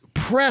this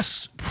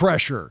press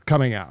pressure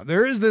coming out.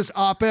 There is this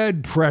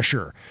op-ed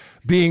pressure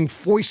being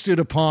foisted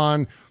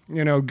upon,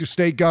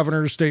 state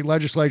governors, state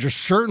legislatures,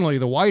 certainly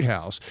the White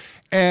House.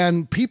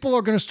 And people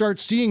are going to start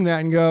seeing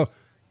that and go,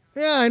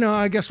 yeah, I know,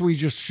 I guess we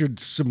just should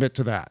submit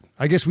to that.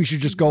 I guess we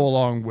should just go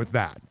along with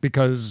that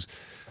because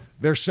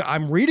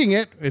I'm reading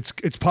it.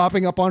 It's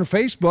popping up on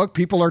Facebook.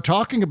 People are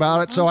talking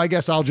about it. So I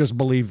guess I'll just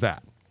believe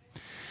that.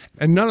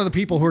 And none of the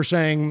people who are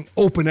saying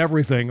open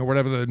everything or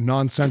whatever the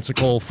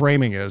nonsensical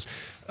framing is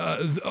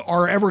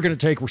are ever going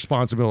to take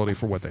responsibility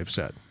for what they've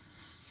said.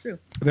 True.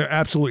 They're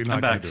absolutely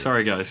not going to do it.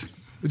 Sorry, guys.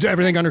 Is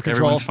everything under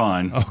control? Everyone's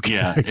fine. Okay.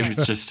 Yeah, it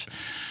was just...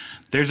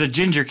 There's a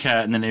ginger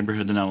cat in the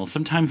neighborhood that I will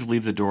sometimes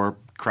leave the door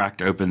cracked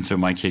open so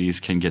my kitties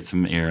can get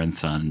some air and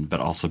sun,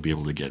 but also be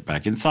able to get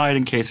back inside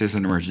in case there's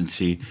an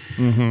emergency.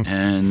 Mm-hmm.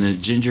 And the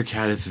ginger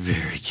cat is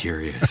very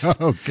curious.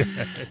 Okay.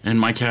 And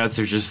my cats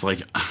are just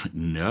like,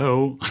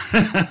 no.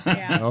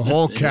 Yeah. The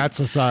whole cat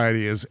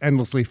society is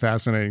endlessly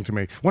fascinating to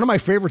me. One of my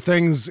favorite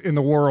things in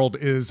the world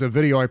is a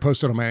video I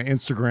posted on my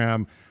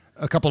Instagram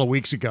a couple of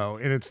weeks ago,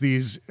 and it's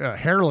these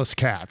hairless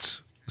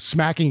cats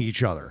smacking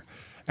each other.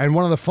 And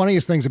one of the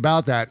funniest things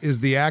about that is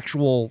the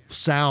actual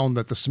sound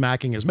that the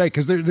smacking is made,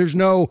 because there's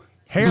no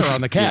hair on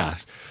the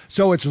cats. Yeah.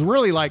 So it's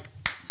really like,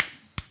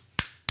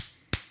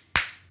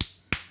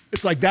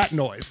 it's like that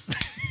noise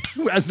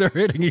as they're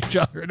hitting each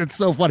other. And it's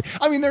so funny.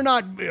 I mean, they're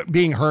not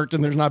being hurt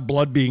and there's not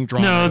blood being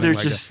drawn. No, they're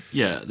just,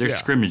 they're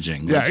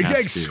scrimmaging. Yeah,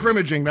 exactly.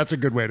 Scrimmaging. That's a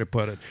good way to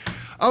put it.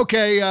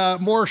 Okay,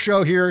 more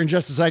show here in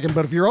just a second.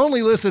 But if you're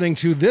only listening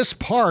to this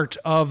part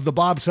of the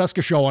Bob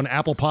Cesca Show on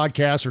Apple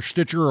Podcasts or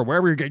Stitcher or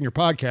wherever you're getting your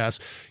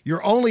podcasts,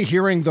 you're only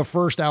hearing the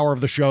first hour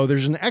of the show.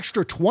 There's an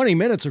extra 20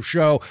 minutes of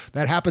show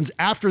that happens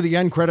after the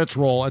end credits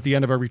roll at the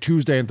end of every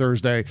Tuesday and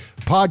Thursday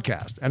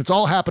podcast. And it's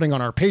all happening on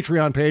our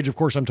Patreon page. Of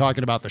course, I'm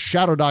talking about the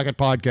Shadow Docket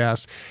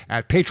podcast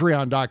at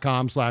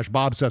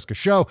patreon.com/Bob Cesca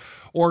Show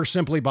or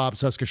simply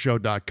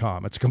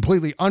bobcescashow.com. It's a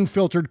completely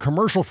unfiltered,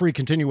 commercial-free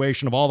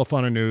continuation of all the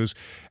fun and news,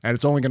 and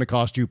it's only going to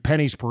cost you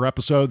pennies per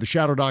episode. The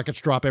Shadow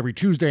Dockets drop every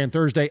Tuesday and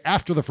Thursday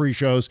after the free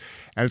shows,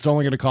 and it's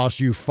only going to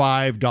cost you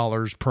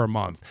 $5 per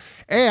month.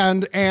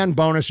 And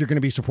bonus, you're going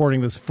to be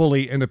supporting this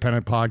fully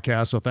independent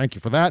podcast, so thank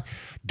you for that.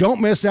 Don't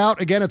miss out.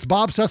 Again, it's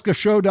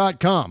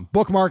bobcescashow.com.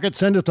 Bookmark it,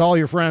 send it to all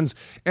your friends,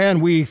 and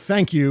we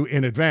thank you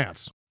in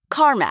advance.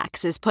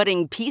 CarMax is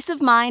putting peace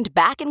of mind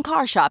back in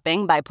car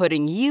shopping by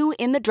putting you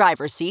in the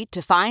driver's seat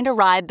to find a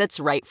ride that's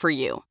right for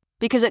you.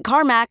 Because at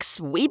CarMax,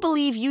 we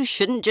believe you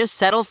shouldn't just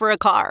settle for a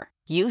car.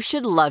 You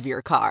should love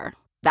your car.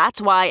 That's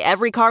why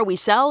every car we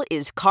sell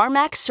is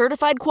CarMax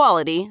certified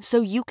quality, so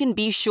you can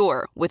be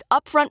sure with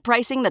upfront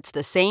pricing that's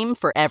the same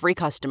for every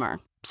customer.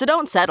 So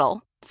don't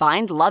settle.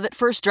 Find love at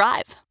first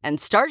drive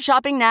and start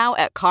shopping now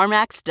at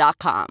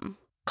CarMax.com.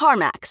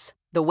 CarMax,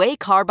 the way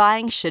car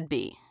buying should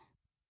be.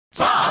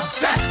 Bob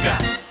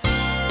Cesca.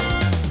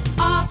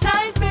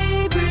 All-time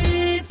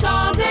favorites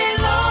all day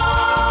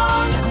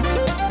long.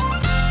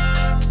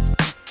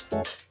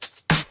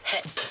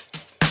 Hey.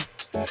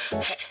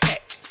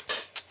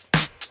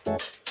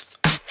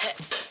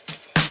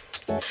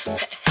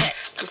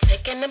 I'm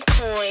taking them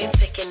coins,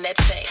 taking that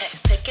change,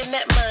 taking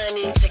that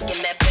money,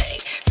 taking that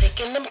bank,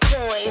 taking them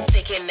coins,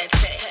 taking that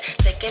change,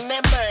 taking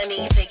that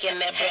money, taking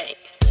that bank.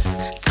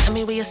 Tell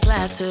me where you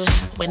slide to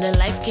when the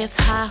life gets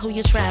high. Who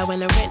you try when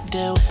the rent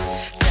due?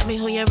 Tell me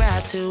who you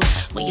ride to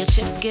when your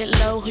chips get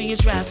low. Who you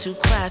drive to,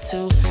 cry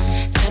to?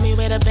 Tell me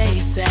where the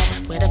base at,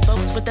 where the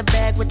folks with the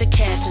bag with the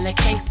cash and the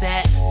case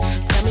at.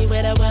 Tell me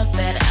where the wealth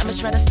at. I'ma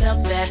try to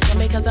stealth that. Tell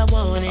me 'cause I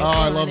want it. Oh,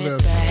 I love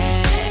this.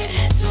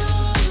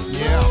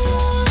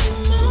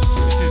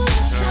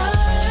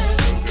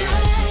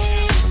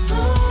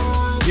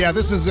 Yeah,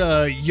 this is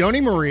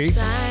Yoni Marie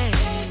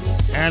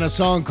and a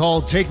song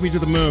called Take Me to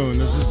the Moon.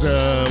 This is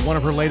one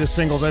of her latest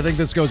singles. I think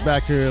this goes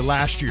back to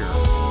last year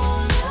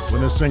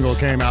when this single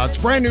came out. It's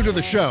brand new to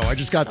the show. I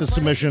just got this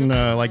submission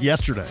like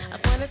yesterday.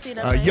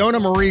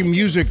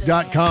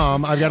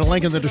 YonaMarieMusic.com. I've got a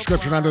link in the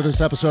description under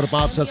this episode of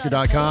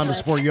BobCesca.com to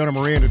support Yona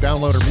Marie and to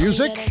download her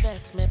music.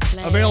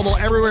 Available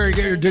everywhere you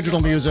get your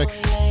digital music.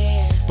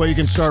 But you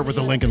can start with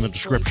the link in the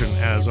description,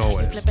 as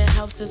always. Okay,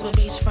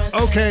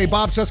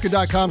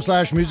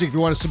 bobcesca.com/music if you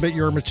want to submit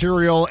your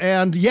material.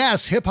 And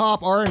yes,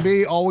 hip-hop,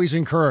 R&B, always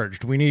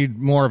encouraged. We need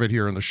more of it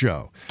here in the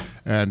show.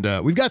 And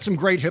we've got some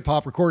great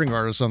hip-hop recording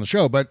artists on the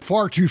show, but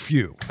far too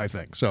few, I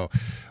think. So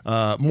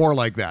more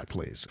like that,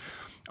 please.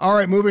 All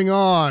right, moving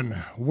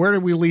on. Where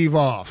did we leave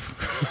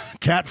off?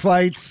 Cat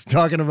fights,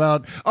 talking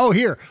about... Oh,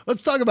 here.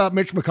 Let's talk about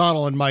Mitch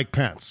McConnell and Mike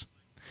Pence.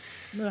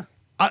 Yeah.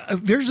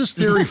 There's this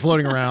theory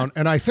floating around,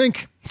 and I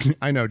think,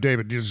 I know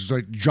David is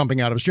like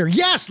jumping out of his chair.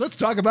 Yes, let's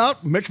talk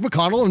about Mitch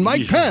McConnell and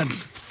Mike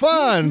Pence.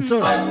 Fun.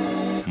 So,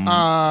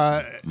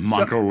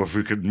 Michael, if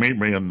you could meet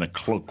me in the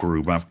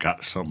cloakroom, I've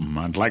got something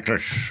I'd like to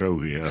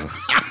show you.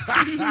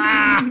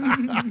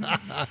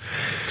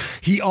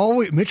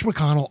 Mitch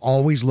McConnell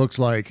always looks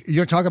like,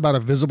 you're talking about a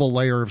visible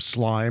layer of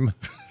slime.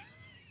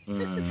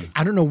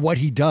 I don't know what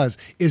he does.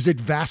 Is it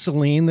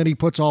Vaseline that he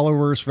puts all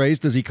over his face?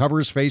 Does he cover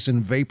his face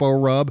in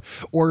Vapo Rub?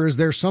 Or is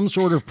there some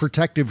sort of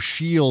protective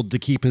shield to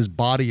keep his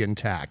body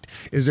intact?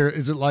 Is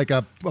it like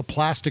a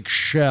plastic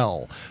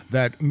shell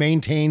that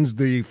maintains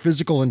the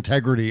physical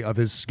integrity of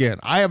his skin?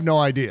 I have no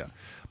idea,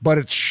 but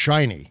it's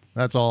shiny.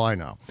 That's all I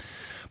know.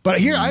 But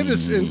here, I have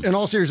this, in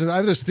all seriousness, I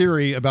have this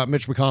theory about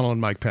Mitch McConnell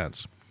and Mike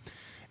Pence.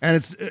 And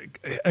it's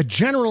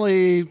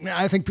generally,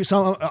 I think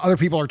some other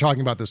people are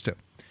talking about this too.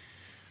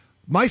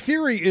 My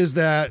theory is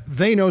that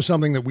they know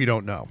something that we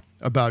don't know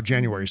about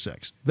January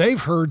 6th.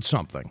 They've heard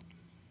something,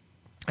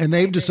 and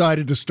they've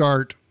decided to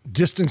start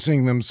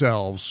distancing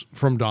themselves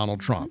from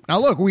Donald Trump. Now,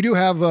 look, we do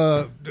have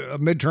a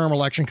midterm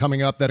election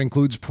coming up that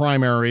includes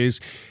primaries,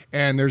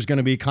 and there's going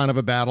to be kind of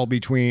a battle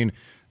between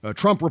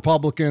Trump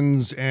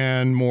Republicans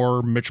and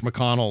more Mitch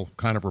McConnell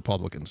kind of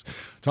Republicans.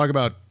 Talk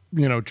about,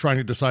 trying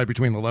to decide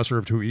between the lesser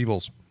of two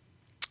evils.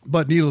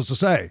 But needless to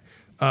say,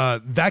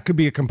 that could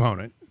be a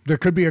component. There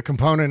could be a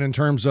component in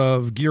terms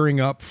of gearing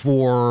up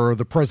for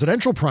the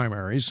presidential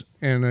primaries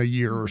in a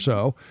year or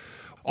so.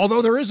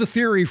 Although there is a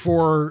theory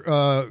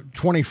for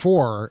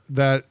 24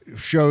 that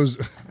shows,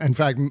 in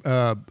fact,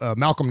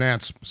 Malcolm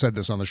Nance said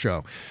this on the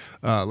show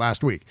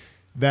last week,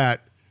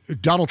 that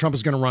Donald Trump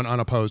is going to run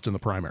unopposed in the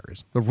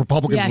primaries. The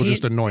Republicans will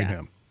just anoint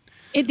him.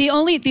 The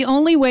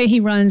only way he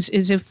runs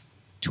is if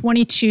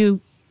 22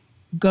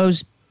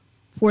 goes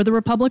for the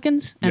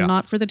Republicans and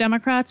not for the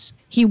Democrats.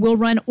 He will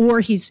run,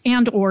 or he's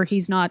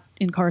not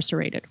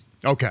incarcerated.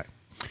 Okay.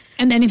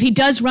 And then if he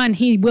does run,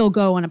 he will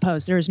go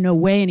unopposed. There is no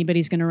way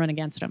anybody's going to run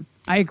against him.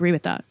 I agree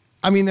with that.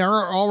 I mean, there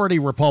are already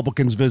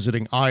Republicans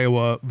visiting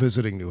Iowa,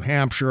 visiting New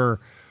Hampshire.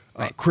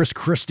 Chris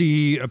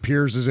Christie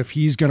appears as if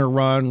he's going to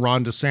run.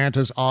 Ron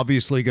DeSantis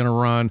obviously going to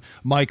run.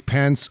 Mike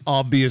Pence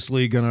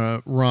obviously going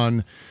to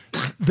run.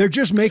 They're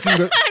just making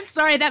the... I'm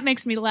sorry, that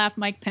makes me laugh.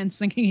 Mike Pence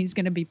thinking he's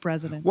going to be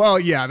president. Well,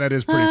 yeah, that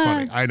is pretty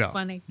funny. I know.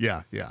 Funny.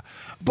 Yeah.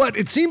 But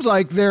it seems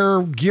like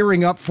they're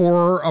gearing up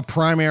for a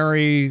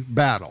primary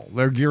battle.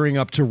 They're gearing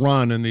up to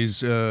run in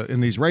these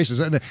races.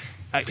 And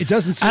it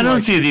doesn't seem I don't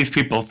see these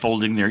people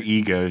folding their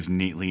egos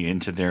neatly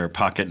into their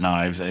pocket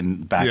knives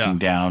and backing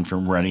down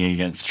from running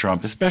against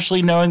Trump,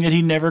 especially knowing that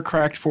he never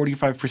cracked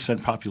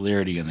 45%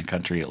 popularity in the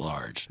country at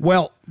large.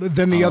 Well,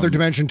 then the other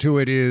dimension to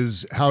it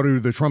is how do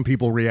the Trump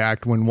people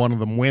react when one of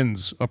them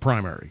wins a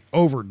primary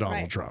over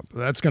Donald Trump?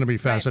 That's going to be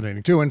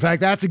fascinating too. In fact,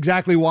 that's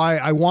exactly why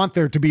I want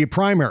there to be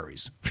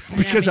primaries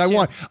because I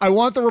want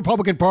the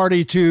Republican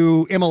Party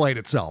to immolate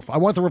itself. I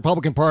want the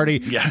Republican Party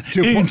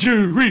to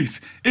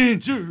injuries.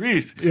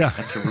 Yeah.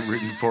 That's what we're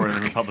rooting for in a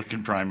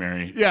Republican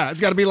primary. Yeah, it's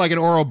got to be like an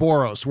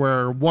Ouroboros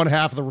where one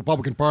half of the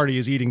Republican Party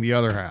is eating the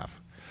other half.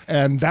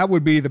 And that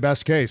would be the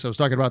best case. I was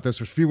talking about this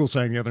with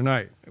Fugelsang the other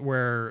night,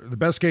 where the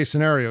best case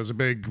scenario is a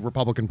big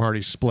Republican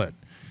Party split.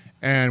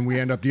 And we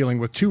end up dealing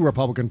with two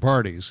Republican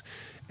parties,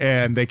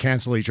 and they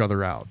cancel each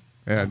other out.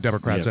 And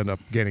Democrats end up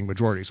gaining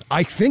majorities.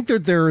 I think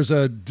that there is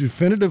a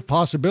definitive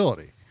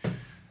possibility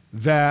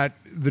that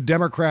the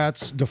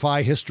Democrats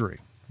defy history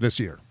this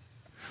year.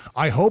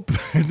 I hope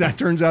that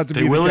turns out to be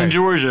the case. They will in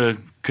Georgia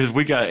because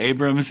we got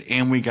Abrams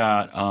and we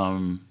got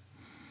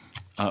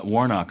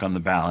Warnock on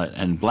the ballot,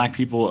 and black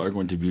people are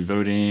going to be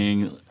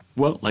voting,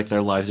 well, like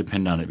their lives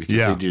depend on it because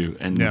they do.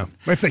 And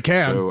if they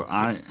can.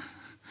 So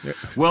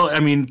well,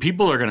 I mean,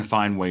 people are going to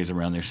find ways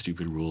around their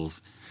stupid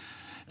rules.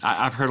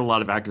 I've heard a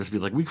lot of activists be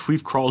like,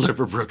 we've crawled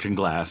over broken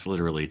glass,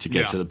 literally, to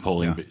get to the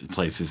polling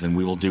places, and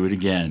we will do it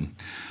again.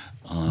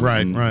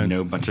 Right.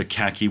 No bunch of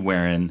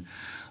khaki-wearing,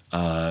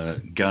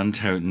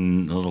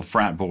 gun-toting little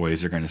frat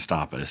boys are going to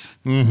stop us.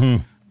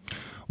 Mm-hmm.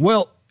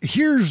 Well,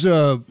 here's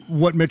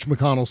what Mitch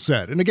McConnell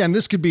said. And again,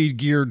 this could be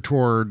geared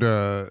toward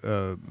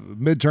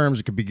midterms.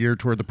 It could be geared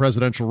toward the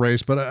presidential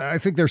race. But I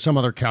think there's some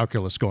other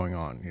calculus going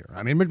on here.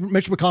 I mean,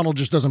 Mitch McConnell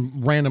just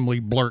doesn't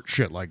randomly blurt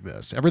shit like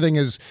this. Everything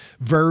is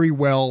very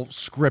well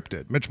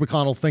scripted. Mitch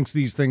McConnell thinks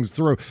these things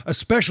through,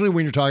 especially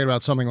when you're talking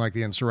about something like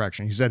the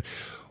insurrection. He said,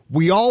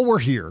 we all were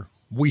here.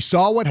 We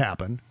saw what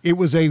happened. It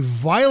was a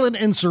violent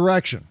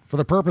insurrection for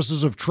the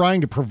purposes of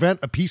trying to prevent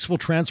a peaceful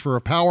transfer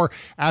of power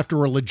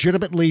after a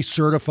legitimately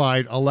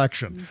certified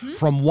election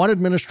from one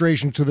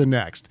administration to the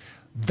next.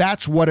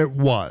 That's what it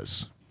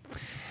was.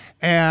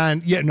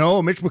 And yet,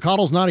 no, Mitch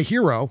McConnell's not a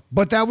hero,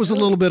 but that was a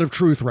little bit of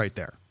truth right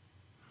there.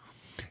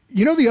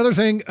 You know, the other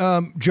thing,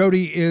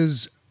 Jody,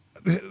 is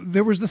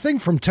there was the thing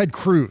from Ted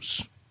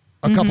Cruz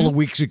a couple of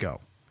weeks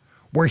ago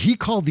where he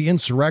called the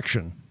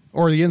insurrection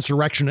or the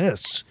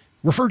insurrectionists,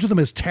 referred to them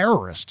as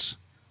terrorists.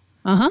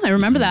 I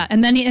remember that.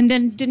 And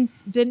then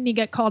didn't he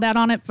get called out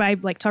on it by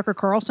like Tucker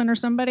Carlson or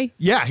somebody?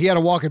 Yeah, he had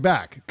to walk it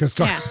back because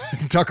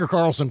Tucker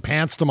Carlson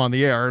pantsed him on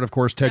the air, and of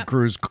course Ted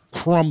Cruz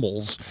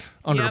crumbles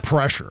under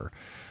pressure.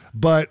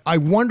 But I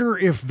wonder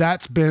if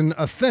that's been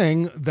a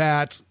thing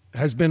that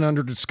has been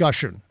under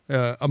discussion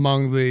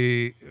among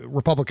the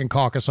Republican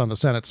caucus on the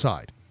Senate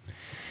side.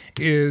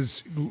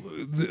 Is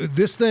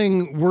this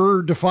thing,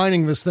 we're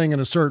defining this thing in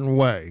a certain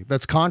way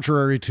that's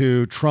contrary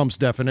to Trump's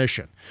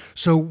definition.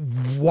 So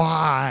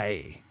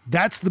why?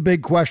 That's the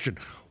big question.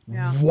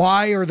 Yeah.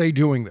 Why are they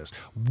doing this?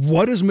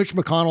 What does Mitch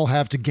McConnell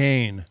have to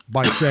gain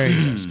by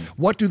saying this?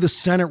 What do the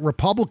Senate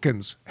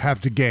Republicans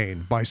have to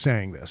gain by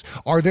saying this?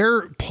 Are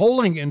there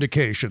polling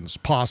indications,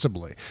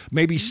 possibly,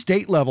 maybe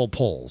state-level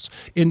polls,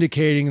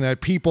 indicating that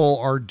people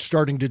are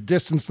starting to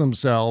distance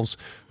themselves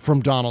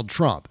from Donald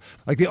Trump?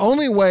 Like, the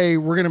only way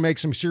we're going to make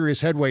some serious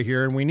headway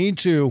here, and we need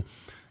to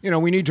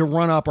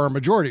run up our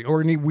majority,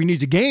 or we need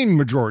to gain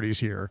majorities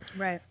here.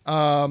 Right.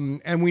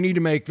 And we need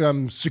to make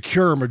them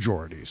secure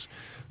majorities.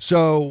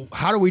 So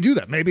how do we do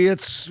that? Maybe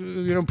it's,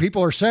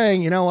 people are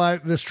saying,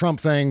 this Trump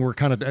thing, we're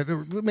kind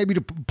of, maybe to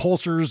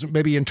pollsters,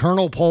 maybe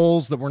internal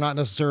polls that we're not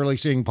necessarily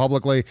seeing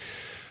publicly.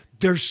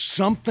 There's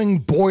something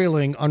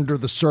boiling under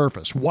the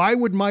surface. Why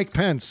would Mike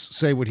Pence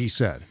say what he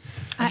said?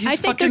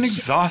 He's fucking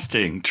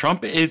exhausting.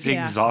 Trump is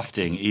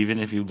exhausting, even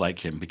if you like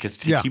him, because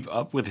to keep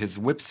up with his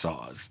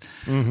whipsaws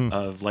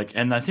of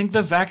and I think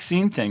the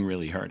vaccine thing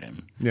really hurt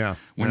him. Yeah.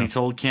 When he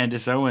told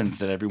Candace Owens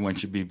that everyone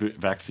should be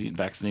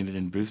vaccinated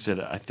and boosted,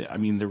 I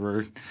mean, there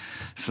were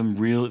some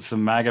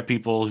MAGA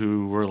people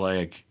who were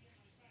like,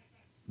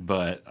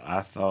 but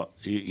I thought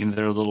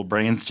their little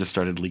brains just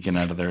started leaking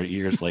out of their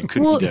ears like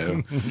cookie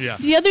dough. Yeah.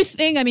 The other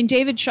thing, I mean,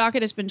 David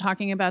Shockett has been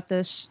talking about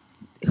this.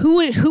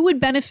 Who would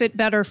benefit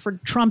better for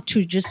Trump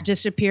to just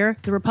disappear,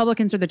 the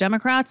Republicans or the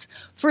Democrats?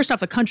 First off,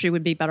 the country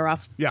would be better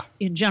off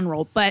in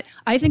general. But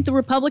I think the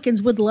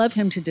Republicans would love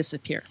him to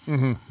disappear.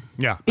 Mm-hmm.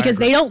 Yeah, because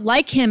they don't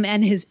like him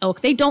and his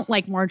ilk. They don't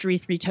like Marjorie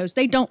Three Toes.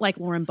 They don't like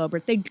Lauren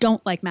Boebert. They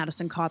don't like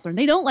Madison Cawthorn.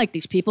 They don't like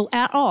these people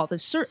at all.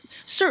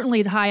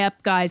 Certainly the high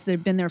up guys that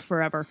have been there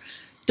forever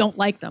don't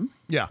like them.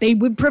 Yeah. They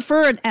would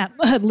prefer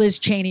Liz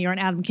Cheney or an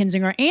Adam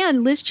Kinzinger.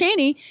 And Liz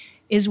Cheney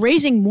is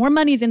raising more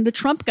money than the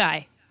Trump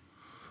guy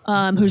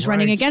who's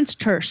running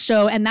against her.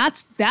 So, and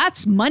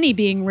that's money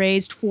being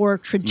raised for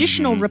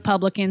traditional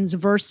Republicans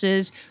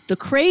versus the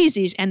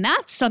crazies. And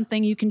that's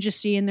something you can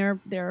just see in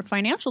their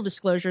financial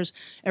disclosures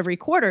every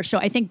quarter. So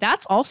I think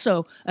that's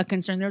also a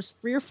concern. There's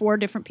 3 or 4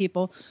 different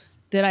people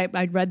that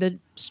I read the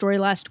story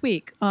last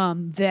week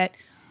that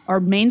are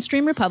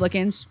mainstream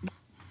Republicans,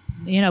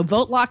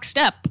 vote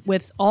lockstep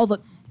with all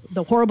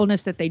the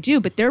horribleness that they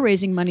do, but they're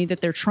raising money that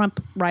their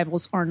Trump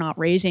rivals are not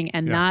raising.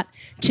 And that,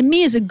 to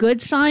me, is a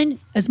good sign.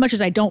 As much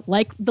as I don't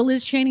like the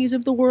Liz Cheneys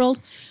of the world,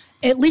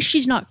 at least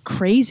she's not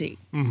crazy.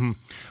 Mm-hmm.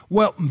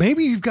 Well,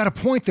 maybe you've got a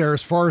point there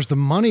as far as the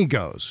money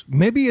goes.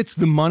 Maybe it's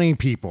the money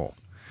people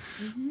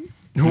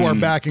who are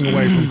backing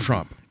away from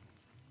Trump.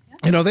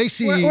 They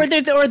see, or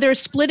they're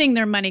splitting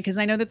their money, because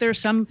I know that there's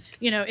some,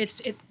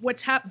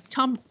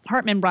 Tom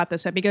Hartman brought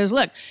this up. He goes,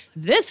 look,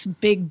 this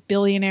big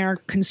billionaire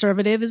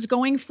conservative is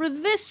going for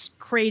this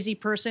crazy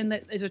person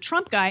that is a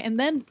Trump guy, and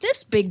then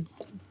this big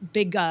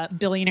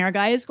billionaire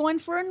guy is going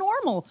for a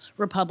normal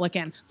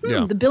Republican.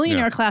 The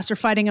billionaire class are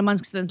fighting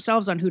amongst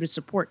themselves on who to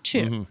support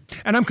too.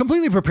 Mm-hmm. And I'm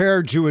completely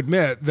prepared to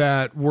admit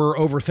that we're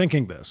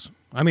overthinking this.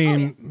 I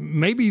mean,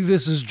 maybe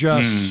this is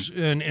just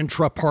an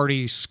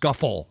intra-party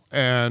scuffle,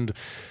 and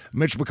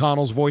Mitch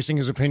McConnell's voicing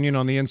his opinion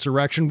on the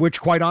insurrection,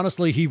 which, quite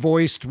honestly, he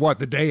voiced,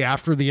 the day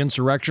after the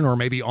insurrection, or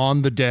maybe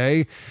on the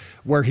day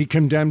where he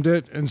condemned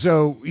it. And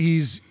so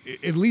he's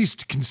at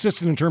least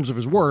consistent in terms of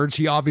his words.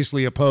 He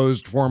obviously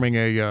opposed forming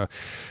a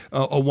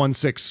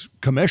 1-6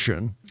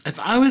 commission. If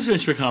I was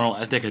Mitch McConnell,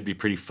 I think I'd be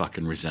pretty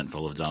fucking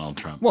resentful of Donald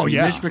Trump. Well,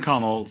 yeah. Mitch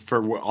McConnell,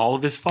 for all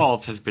of his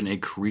faults, has been a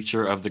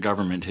creature of the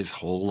government his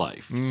whole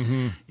life.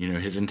 Mm-hmm.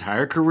 His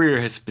entire career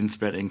has been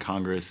spent in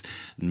Congress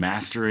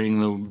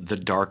mastering the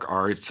dark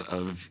arts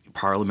of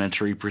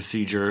parliamentary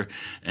procedure,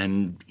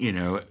 and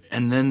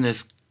then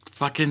this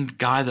fucking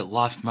guy that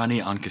lost money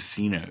on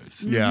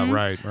casinos. Yeah,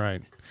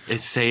 right.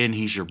 Is saying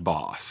he's your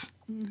boss.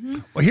 Mm-hmm.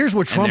 Well, here's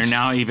what Trump. And they're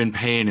now even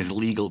paying his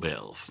legal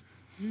bills.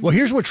 Well,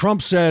 here's what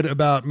Trump said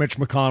about Mitch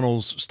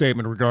McConnell's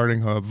statement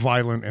regarding a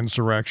violent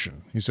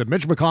insurrection. He said,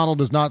 Mitch McConnell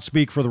does not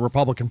speak for the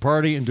Republican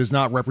Party and does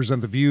not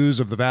represent the views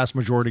of the vast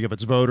majority of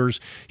its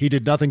voters. He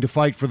did nothing to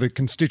fight for the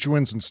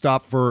constituents and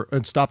stop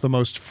the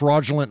most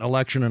fraudulent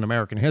election in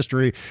American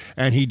history.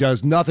 And he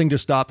does nothing to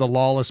stop the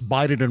lawless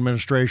Biden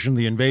administration,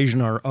 the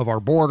invasion of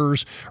our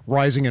borders,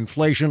 rising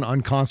inflation,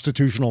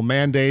 unconstitutional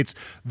mandates,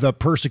 the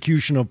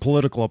persecution of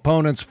political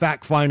opponents,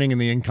 fact-finding,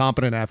 and the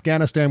incompetent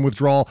Afghanistan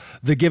withdrawal,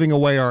 the giving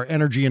away our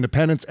energy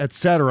independence,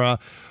 etc.,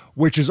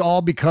 which is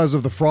all because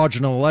of the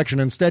fraudulent election.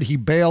 Instead, he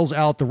bails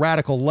out the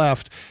radical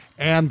left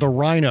and the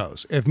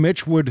rhinos. If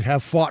Mitch would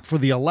have fought for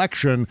the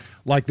election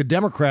like the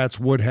Democrats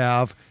would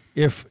have,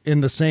 if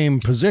in the same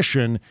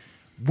position,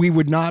 we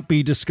would not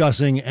be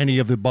discussing any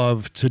of the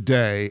above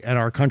today, and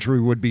our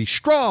country would be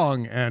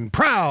strong and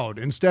proud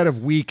instead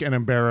of weak and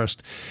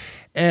embarrassed.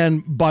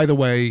 And by the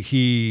way,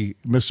 he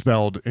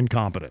misspelled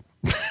incompetent.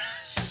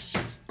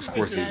 Of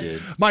course he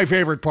did. My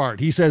favorite part.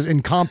 He says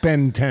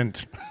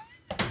incompetent.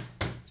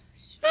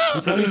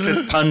 He probably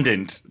says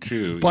pundit,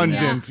 too.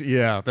 Pundit,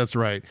 yeah, that's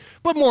right.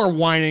 But more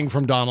whining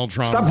from Donald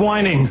Trump. Stop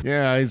whining.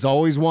 Yeah, he's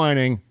always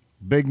whining.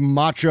 Big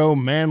macho,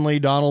 manly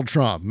Donald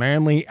Trump.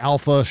 Manly,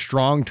 alpha,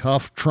 strong,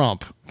 tough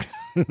Trump.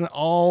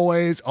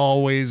 always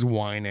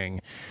whining.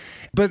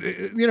 But,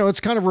 it's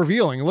kind of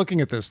revealing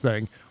looking at this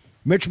thing.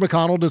 Mitch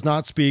McConnell does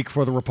not speak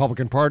for the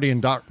Republican Party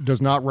and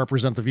does not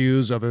represent the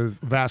views of a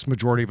vast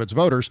majority of its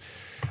voters.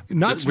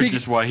 Which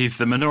is why he's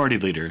the minority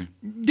leader.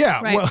 Yeah,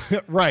 right.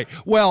 Well, right.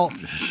 Well,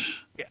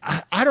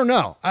 I don't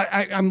know.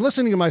 I'm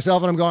listening to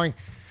myself and I'm going,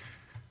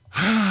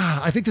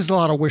 I think there's a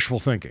lot of wishful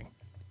thinking.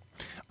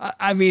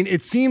 I mean,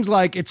 it seems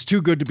like it's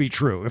too good to be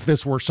true if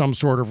this were some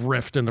sort of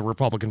rift in the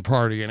Republican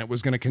Party and it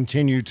was going to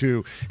continue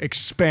to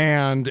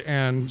expand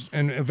and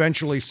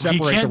eventually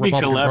separate the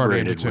Republican Party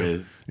into two.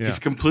 With. Yeah. It's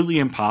completely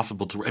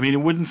impossible to. I mean,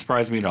 it wouldn't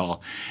surprise me at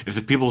all if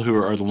the people who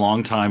are the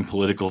longtime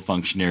political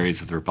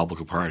functionaries of the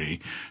Republican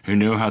Party, who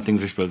know how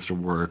things are supposed to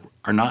work,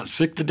 are not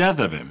sick to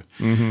death of him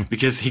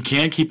because he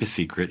can't keep a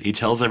secret. He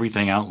tells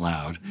everything out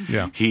loud.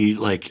 Yeah. He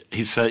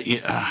said.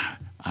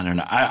 I don't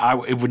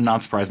know. It would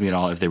not surprise me at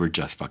all if they were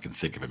just fucking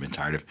sick of him and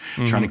tired of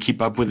trying to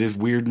keep up with his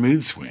weird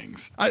mood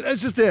swings.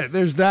 That's just it.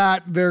 There's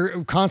that.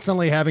 They're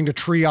constantly having to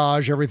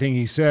triage everything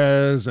he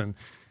says. And,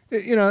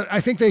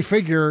 I think they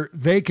figure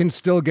they can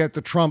still get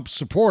the Trump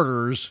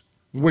supporters,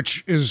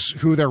 which is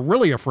who they're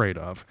really afraid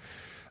of,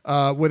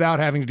 without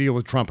having to deal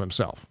with Trump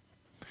himself.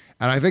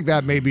 And I think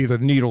that may be the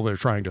needle they're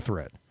trying to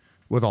thread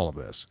with all of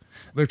this.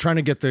 They're trying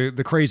to get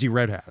the crazy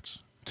red hats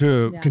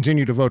to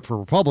continue to vote for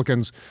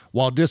Republicans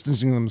while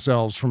distancing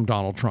themselves from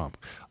Donald Trump.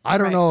 I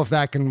don't know if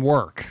that can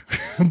work,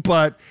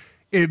 but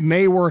it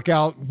may work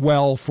out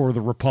well for the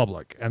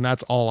Republic, and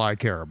that's all I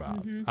care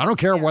about. I don't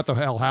care what the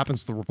hell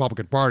happens to the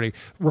Republican Party.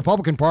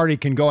 Republican Party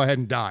can go ahead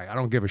and die. I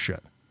don't give a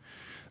shit.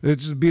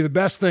 It'd be the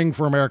best thing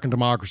for American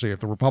democracy if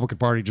the Republican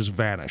Party just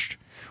vanished.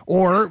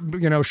 Or,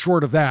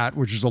 short of that,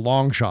 which is a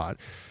long shot,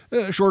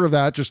 short of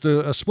that, just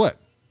a split.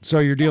 So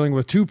you're dealing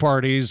with two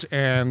parties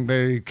and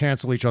they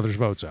cancel each other's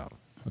votes out.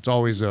 It's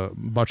always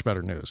much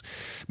better news.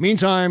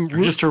 Meantime...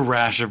 Or just a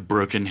rash of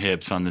broken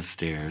hips on the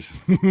stairs.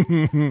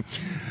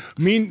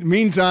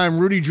 Meantime,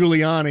 Rudy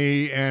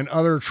Giuliani and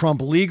other Trump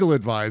legal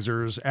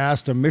advisors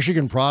asked a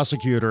Michigan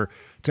prosecutor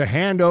to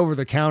hand over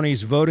the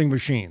county's voting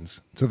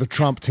machines to the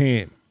Trump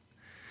team.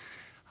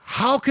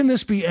 How can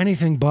this be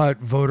anything but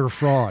voter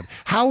fraud?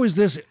 How is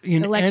this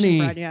in any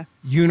fraud,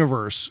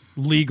 universe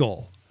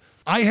legal?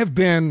 I have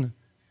been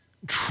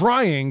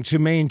trying to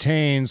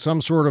maintain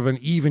some sort of an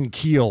even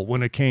keel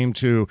when it came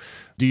to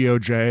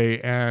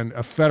DOJ and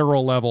a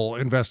federal level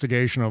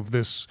investigation of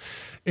this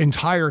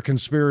entire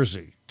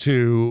conspiracy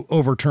to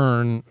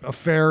overturn a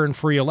fair and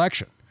free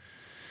election.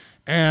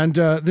 And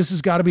this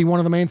has got to be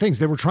one of the main things.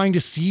 They were trying to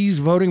seize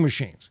voting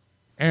machines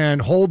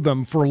and hold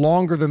them for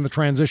longer than the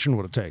transition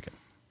would have taken.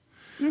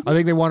 Mm-hmm. I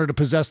think they wanted to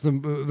possess the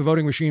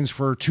voting machines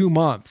for 2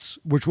 months,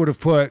 which would have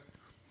put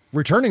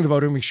returning the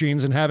voting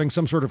machines and having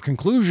some sort of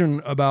conclusion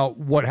about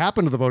what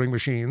happened to the voting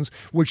machines,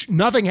 which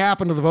nothing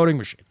happened to the voting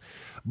machine.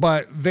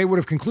 But they would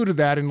have concluded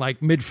that in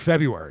like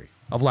mid-February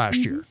of last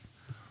year.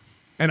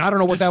 And I don't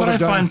know what that would have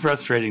done. What I find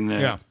frustrating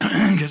there. Yeah.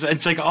 Because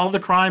it's like all the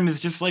crime is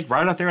just like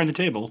right out there on the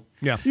table.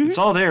 Yeah. It's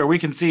all there. We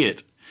can see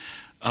it.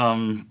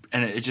 And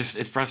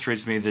it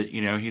frustrates me that,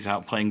 he's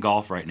out playing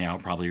golf right now,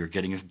 probably, or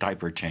getting his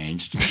diaper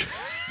changed,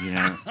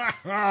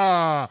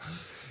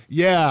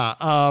 Yeah.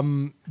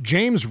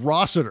 James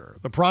Rossiter,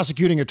 the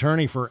prosecuting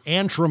attorney for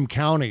Antrim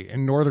County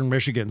in northern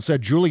Michigan,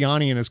 said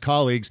Giuliani and his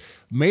colleagues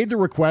made the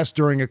request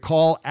during a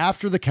call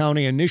after the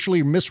county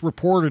initially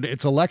misreported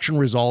its election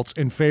results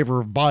in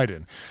favor of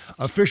Biden.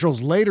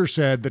 Officials later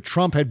said that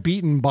Trump had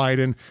beaten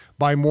Biden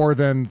by more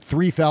than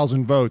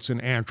 3,000 votes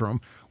in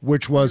Antrim,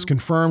 which was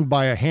confirmed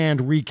by a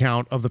hand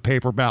recount of the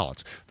paper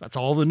ballots. That's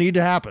all that needed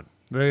to happen.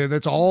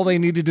 That's all they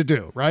needed to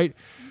do, right?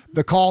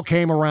 The call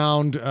came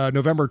around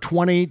November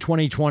 20,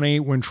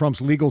 2020, when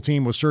Trump's legal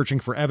team was searching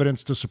for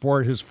evidence to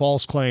support his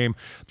false claim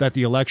that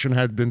the election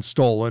had been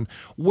stolen,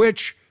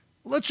 which,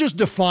 let's just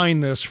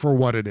define this for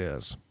what it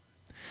is.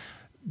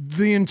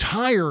 The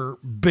entire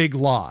big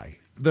lie,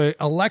 the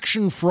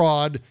election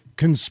fraud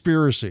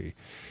conspiracy,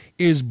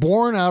 is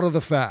born out of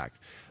the fact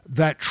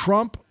that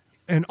Trump,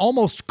 in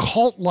almost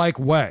cult-like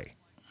way,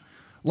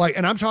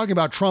 and I'm talking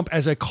about Trump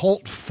as a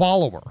cult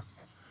follower,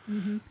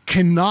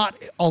 cannot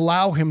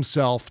allow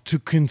himself to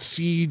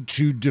concede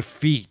to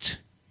defeat.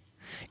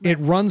 It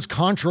runs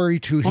contrary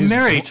to his... Well,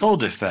 Mary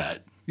told us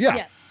that. Yeah.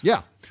 Yes.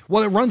 Yeah.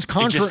 Well, it runs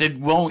contrary... It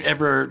won't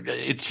ever...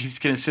 he's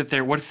going to sit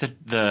there... What's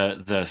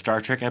the Star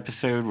Trek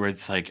episode where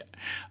it's like,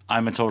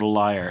 I'm a total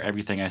liar.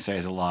 Everything I say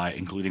is a lie,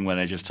 including what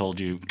I just told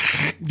you.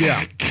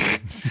 Yeah.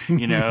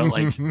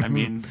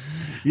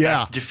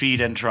 That's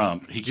defeat and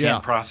Trump. He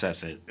can't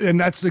process it. And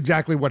that's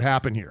exactly what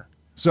happened here.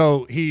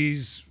 So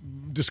he's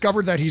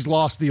discovered that he's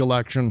lost the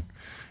election.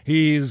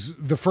 He's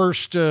the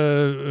first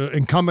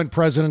incumbent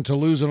president to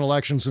lose an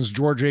election since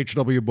George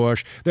H.W.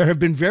 Bush. There have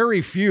been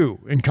very few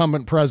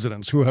incumbent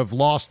presidents who have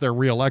lost their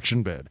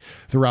reelection bid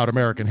throughout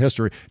American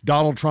history,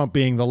 Donald Trump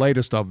being the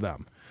latest of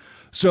them.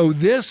 So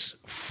this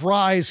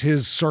fries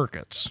his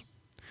circuits.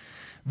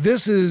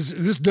 This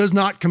does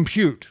not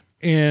compute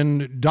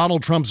in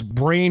Donald Trump's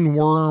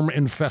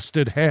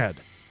brainworm-infested head.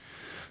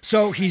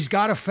 So he's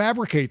got to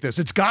fabricate this.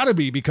 It's got to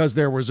be because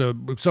there was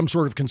some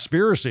sort of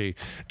conspiracy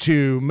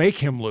to make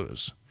him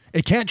lose.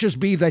 It can't just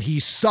be that he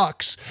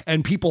sucks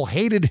and people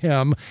hated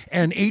him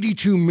and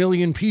 82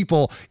 million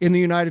people in the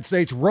United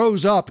States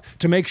rose up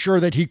to make sure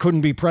that he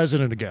couldn't be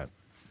president again.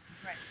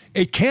 Right.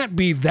 It can't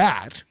be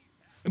that,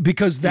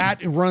 because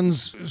that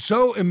runs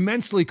so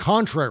immensely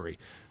contrary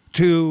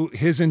to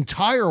his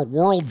entire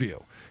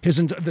worldview,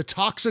 the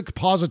toxic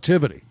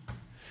positivity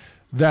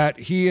that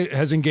he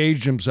has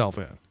engaged himself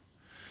in.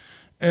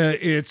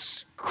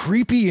 It's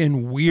creepy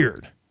and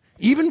weird,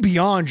 even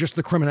beyond just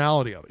the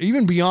criminality of it,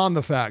 even beyond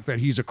the fact that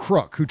he's a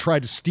crook who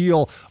tried to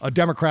steal a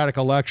democratic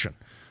election,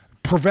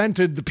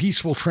 prevented the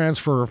peaceful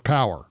transfer of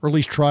power, or at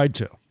least tried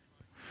to.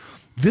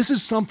 This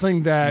is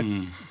something that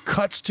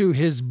cuts to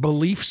his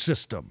belief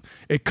system.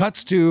 It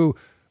cuts to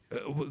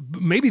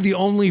maybe the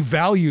only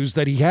values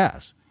that he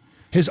has.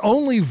 His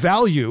only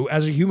value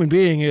as a human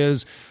being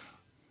is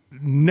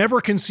never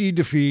concede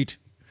defeat.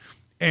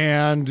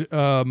 And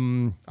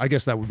I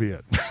guess that would be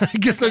it. I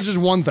guess there's just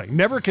one thing.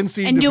 Never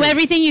concede and defeat. Do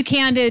everything you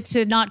can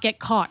to not get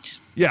caught.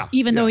 Yeah.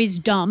 Even though he's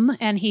dumb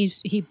and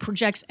he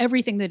projects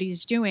everything that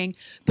he's doing.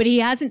 But he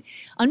hasn't,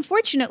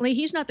 unfortunately,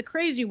 he's not the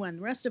crazy one.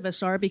 The rest of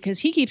us are, because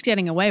he keeps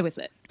getting away with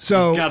it.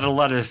 So he's got a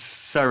lot of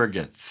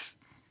surrogates.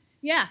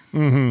 Yeah.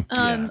 Mm-hmm.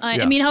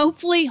 I mean,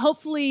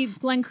 hopefully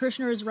Glenn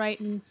Kirshner is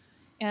right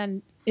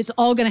and it's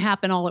all going to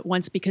happen all at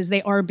once, because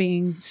they are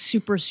being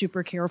super,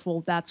 super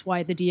careful. That's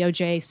why the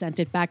DOJ sent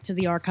it back to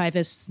the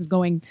archivists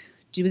going,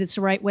 do this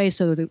the right way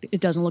so that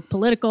it doesn't look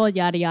political,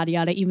 yada, yada,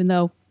 yada, even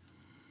though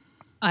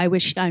I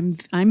wish I'm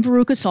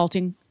Veruca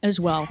Salting as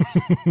well.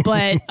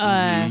 But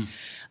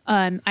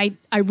I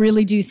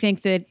really do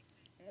think that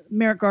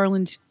Merrick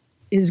Garland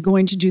is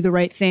going to do the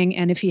right thing,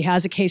 and if he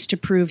has a case to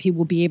prove, he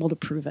will be able to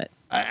prove it.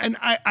 And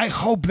I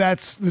hope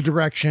that's the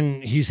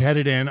direction he's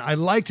headed in. I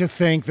like to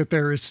think that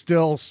there is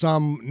still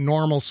some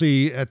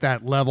normalcy at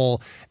that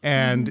level,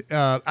 and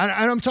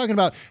I'm talking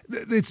about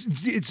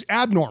it's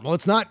abnormal.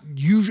 It's not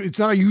usual. It's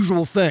not a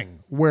usual thing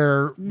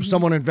where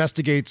someone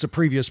investigates a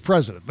previous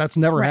president. That's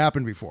never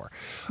happened before.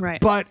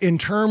 Right. But in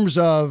terms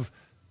of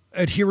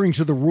adhering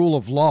to the rule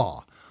of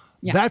law,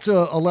 that's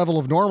a level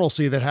of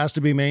normalcy that has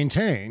to be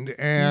maintained.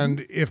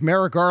 And if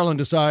Merrick Garland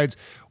decides,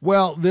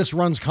 well, this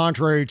runs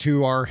contrary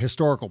to our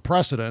historical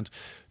precedent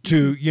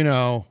to,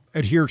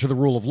 adhere to the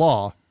rule of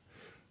law,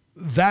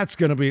 that's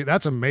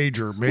a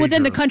major well,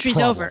 then the country's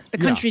problem. over. The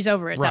country's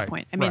over at that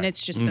point. I mean,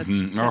 it's just, that's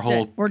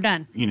it. We're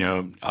done.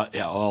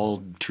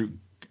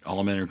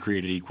 All men are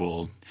created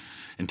equal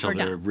until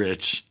they're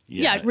rich.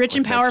 Rich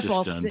and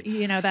powerful. The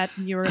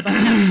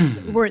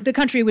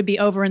country would be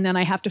over, and then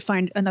I have to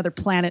find another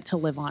planet to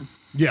live on.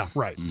 Yeah,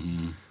 right.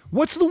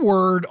 What's the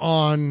word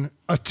on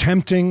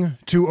attempting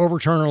to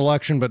overturn an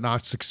election but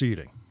not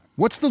succeeding?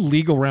 What's the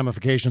legal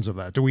ramifications of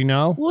that? Do we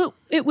know? Well,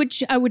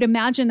 I would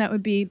imagine that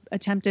would be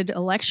attempted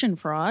election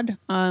fraud.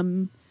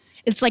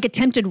 It's like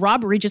attempted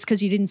robbery. Just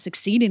because you didn't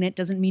succeed in it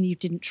doesn't mean you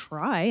didn't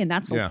try, and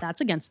that's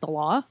against the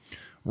law.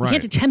 Right. You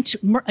can't attempt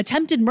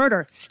attempted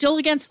murder, still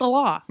against the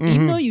law.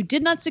 Even though you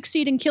did not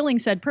succeed in killing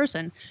said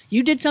person,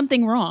 you did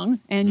something wrong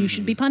and you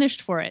should be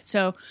punished for it.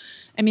 So,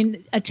 I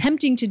mean,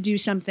 attempting to do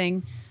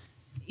something,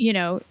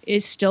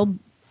 is still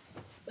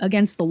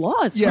against the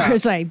law as far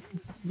as I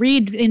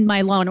read in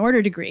my Law and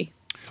Order degree.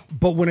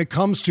 But when it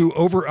comes to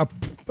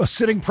a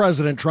sitting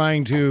president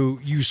trying to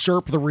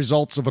usurp the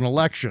results of an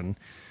election,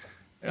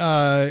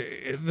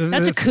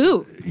 that's a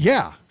coup.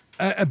 Yeah.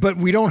 But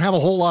we don't have a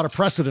whole lot of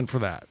precedent for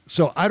that.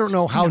 So I don't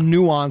know how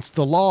nuanced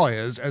the law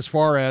is as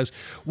far as,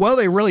 well,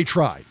 they really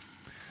tried.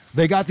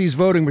 They got these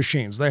voting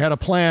machines. They had a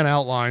plan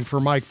outlined for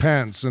Mike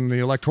Pence and the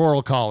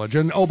Electoral College.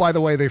 And, oh, by the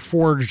way, they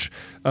forged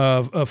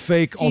a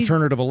fake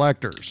alternative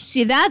electors.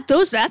 See,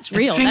 that's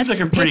real. It seems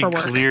that's like a pretty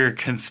paperwork. clear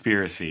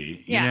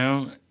conspiracy, you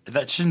know?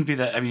 That shouldn't be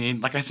that. I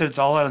mean, like I said, it's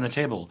all out on the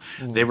table.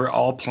 They were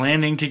all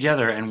planning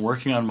together and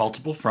working on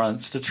multiple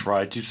fronts to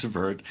try to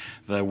subvert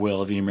the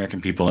will of the American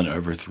people and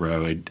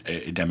overthrow a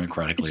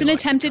democratically. It's an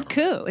attempted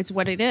coup, is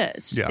what it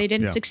is. Yeah, they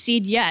didn't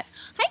succeed yet.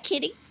 Hi,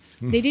 Kitty.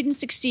 They didn't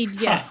succeed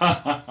yet.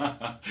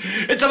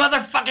 It's a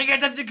motherfucking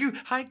attempted coup.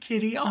 Hi,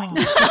 Kitty. Oh.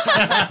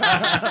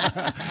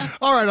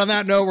 All right, on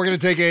that note, we're going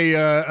to take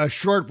a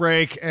short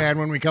break. And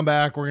when we come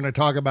back, we're going to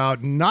talk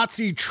about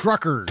Nazi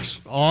truckers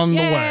on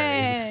the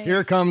way.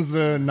 Here comes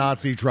the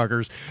Nazi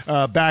truckers.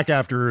 Back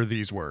after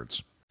these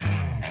words.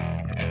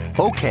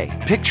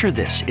 Okay, picture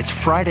this. It's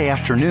Friday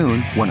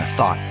afternoon when a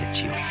thought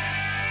hits you.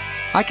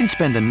 I can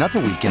spend another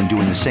weekend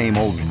doing the same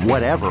old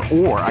whatever,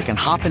 or I can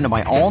hop into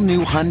my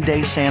all-new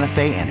Hyundai Santa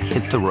Fe and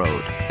hit the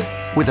road.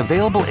 With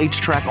available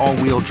H-Track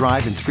all-wheel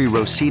drive and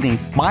 3-row seating,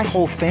 my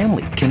whole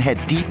family can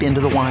head deep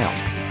into the wild.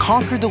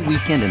 Conquer the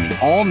weekend in the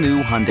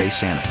all-new Hyundai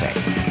Santa Fe.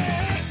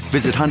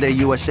 Visit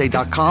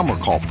HyundaiUSA.com or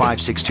call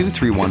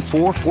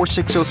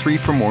 562-314-4603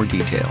 for more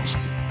details.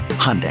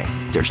 Hyundai,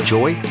 there's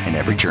joy in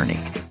every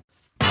journey.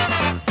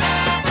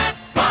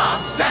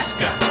 Bob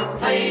Cesca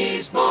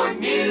plays more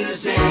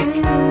music.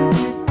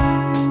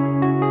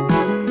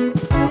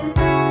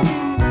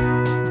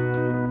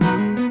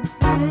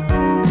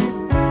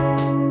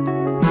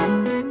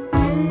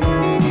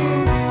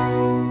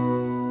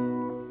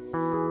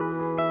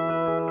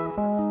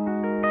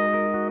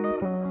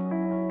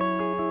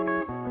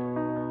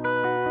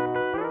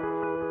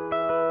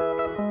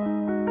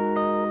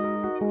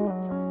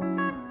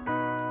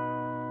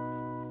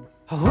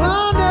 I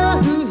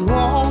wonder who's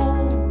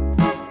walked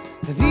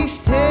these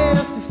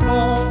stairs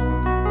before,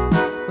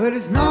 but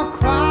it's not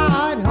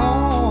quite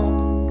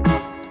home.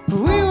 But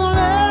we won't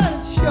let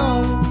it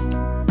show.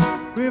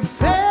 We're a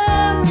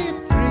family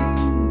of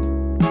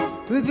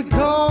three with a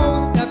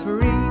ghost that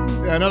breathes.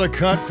 Another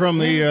cut from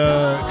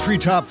the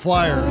Treetop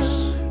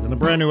Flyers and the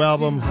brand new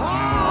album.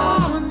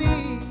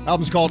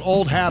 Album's called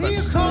Old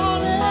Habits,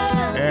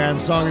 and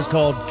the song is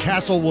called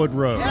Castlewood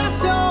Road.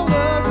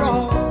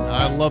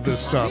 I love this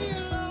stuff.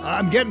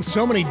 I'm getting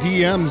so many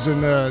DMs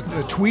and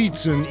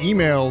tweets and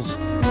emails.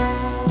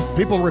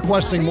 People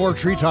requesting more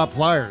Treetop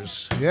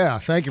Flyers. Yeah,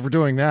 thank you for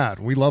doing that.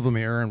 We love them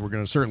here, and we're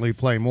going to certainly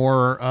play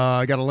more.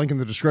 I got a link in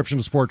the description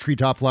to support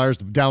Treetop Flyers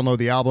to download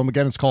the album.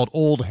 Again, it's called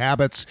Old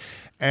Habits,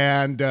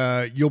 and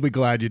you'll be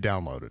glad you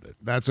downloaded it.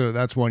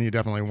 That's one you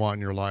definitely want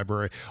in your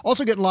library.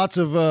 Also getting lots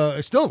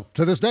of, still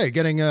to this day,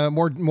 getting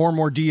more and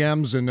more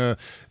DMs and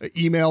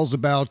emails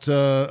about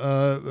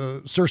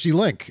Circe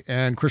Link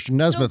and Christian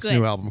Nesmith's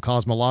new album,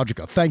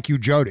 Cosmologica. Thank you,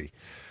 Jody,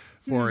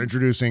 for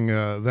introducing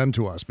them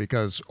to us,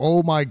 because,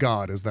 oh my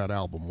God, is that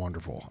album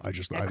wonderful. I love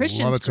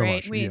it so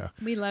much. We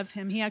love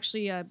him. He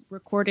actually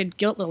recorded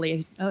Guilt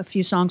Lily, a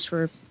few songs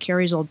for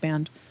Carrie's old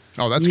band.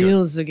 Oh, that's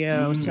years good.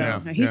 ago. He's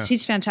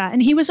fantastic.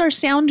 And he was our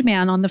sound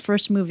man on the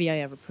first movie I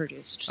ever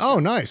produced. So. Oh,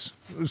 nice.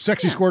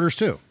 Sexy Squirters,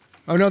 too.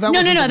 Oh no, no.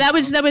 That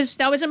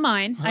wasn't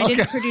mine. I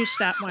didn't produce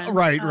that one.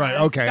 Right.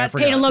 Okay, I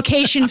forgot. Paid a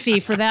location fee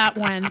for that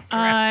one.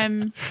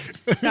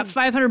 Got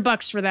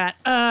 $500 for that.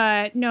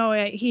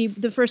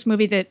 The first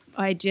movie that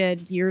I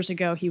did years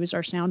ago, he was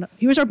our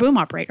boom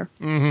operator.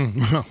 Mm-hmm.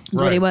 That's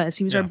what he was.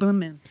 He was our boom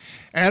man.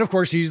 And of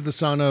course, he's the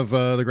son of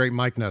the great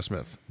Mike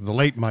Nesmith, the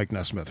late Mike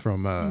Nesmith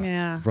from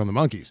the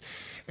Monkees.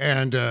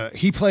 And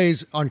he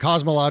plays on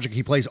Cosmologic.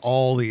 He plays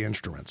all the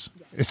instruments.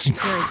 Yes, he's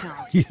very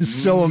talented.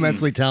 He's so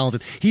immensely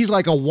talented. He's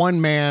like a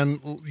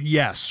one-man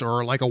Yes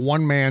or like a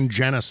one-man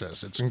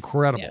Genesis. It's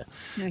incredible.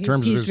 Yeah.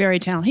 He's very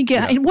talented.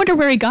 I wonder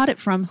where he got it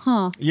from,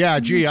 huh? Yeah, I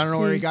don't know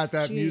where he got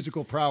that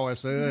musical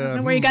prowess. I don't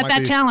know where he got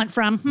that talent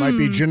from. Might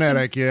be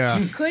genetic,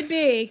 yeah. Could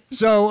be.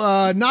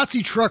 So,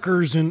 Nazi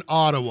truckers in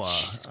Ottawa.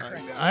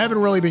 I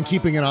haven't really been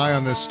keeping an eye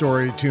on this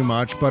story too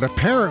much, but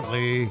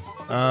apparently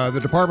the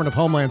Department of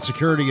Homeland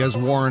Security has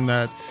warned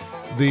that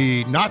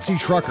the Nazi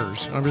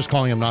truckers, I'm just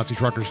calling them Nazi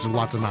truckers because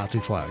lots of Nazi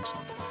flags,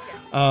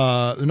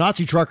 the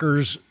Nazi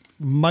truckers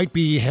might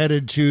be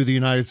headed to the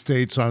United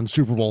States on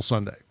Super Bowl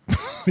Sunday.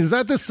 Is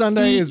that this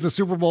Sunday? Is the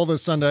Super Bowl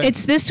this Sunday?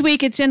 It's this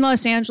week. It's in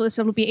Los Angeles.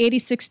 It'll be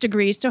 86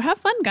 degrees. So have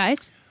fun,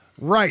 guys.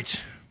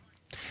 Right.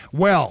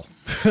 Well,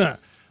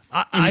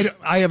 I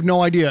have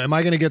no idea. Am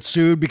I going to get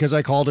sued because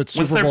I called it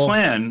Super Bowl? What's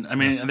their plan? I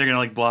mean, are they going to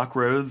like block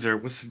roads or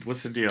what's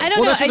the deal? I don't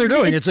know. That's what they're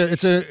doing.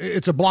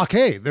 It's a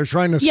blockade. They're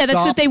trying to stop. Yeah,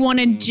 that's what they want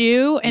to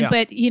do.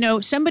 But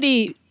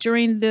somebody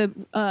during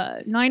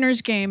the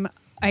Niners game,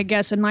 I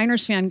guess a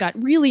Niners fan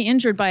got really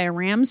injured by a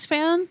Rams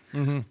fan.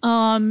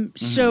 Mm-hmm.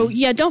 So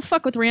don't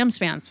fuck with Rams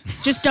fans.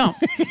 Just don't.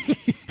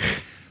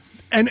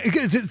 And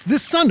it's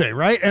this Sunday,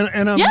 right?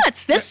 And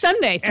it's this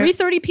Sunday.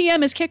 3:30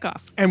 p.m. is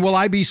kickoff. And will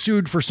I be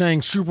sued for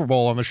saying Super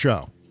Bowl on the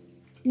show?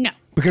 No.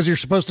 Because you're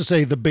supposed to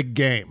say the big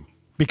game.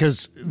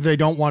 Because they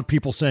don't want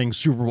people saying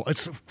Super Bowl.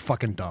 It's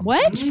fucking dumb.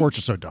 What? Sports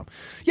are so dumb.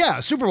 Yeah,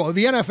 Super Bowl.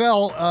 The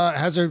NFL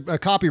has a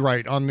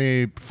copyright on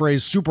the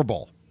phrase Super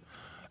Bowl.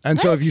 And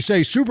so if you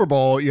say Super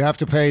Bowl, you have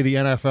to pay the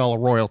NFL a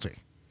royalty.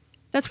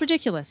 That's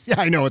ridiculous.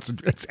 Yeah, I know.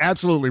 It's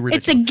absolutely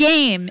ridiculous. It's a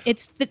game.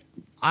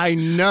 I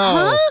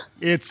know. Huh?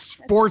 It's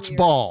sports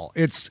ball.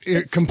 It's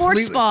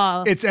sports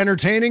ball. It's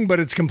entertaining, but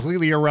it's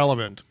completely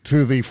irrelevant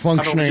to the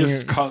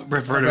functioning.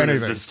 Refer to it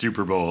as the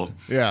Super Bowl.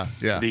 Yeah.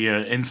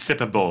 The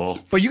Insipid Bowl.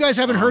 But you guys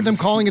haven't heard them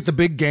calling it the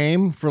big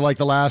game for like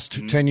the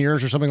last 10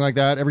 years or something like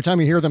that? Every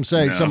time you hear them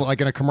say something like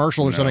in a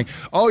commercial or something,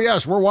 oh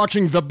yes, we're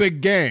watching the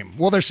big game.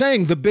 Well, they're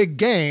saying the big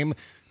game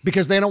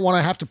because they don't want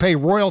to have to pay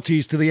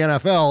royalties to the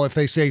NFL if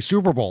they say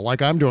Super Bowl,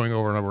 like I'm doing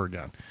over and over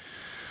again.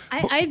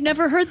 I've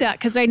never heard that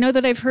because I know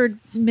that I've heard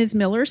Ms.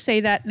 Miller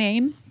say that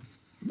name.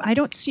 I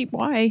don't see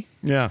why.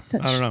 Yeah, I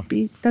don't know.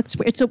 Okay,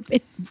 whatever.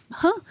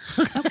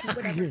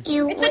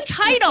 It's a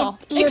title.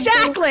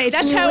 Exactly.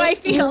 That's how I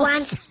feel.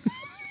 That's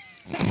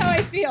how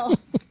I feel.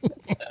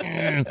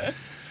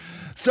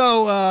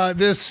 So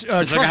this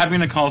it's like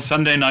having to call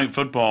Sunday night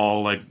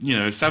football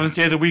seventh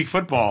day of the week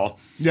football.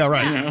 Yeah,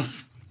 right.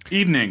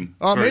 Evening.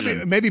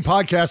 Maybe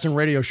podcasts and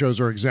radio shows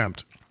are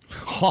exempt.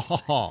 Ha ha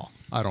ha.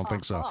 I don't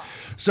think so.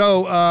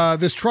 So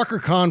this trucker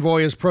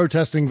convoy is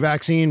protesting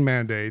vaccine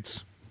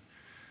mandates.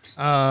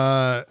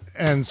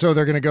 And so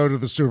they're going to go to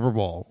the Super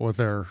Bowl with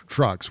their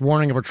trucks.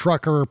 Warning of a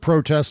trucker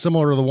protest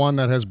similar to the one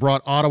that has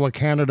brought Ottawa,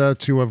 Canada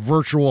to a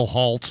virtual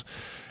halt.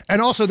 And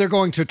also they're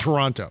going to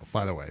Toronto,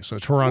 by the way. So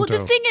Toronto. Well,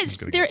 the thing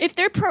is,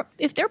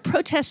 if they're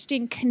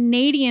protesting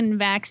Canadian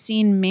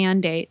vaccine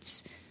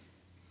mandates,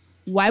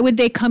 why would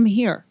they come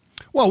here?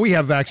 Well, we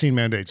have vaccine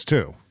mandates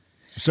too.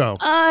 So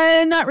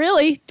not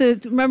really.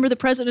 Remember the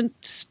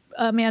president's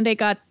mandate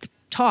got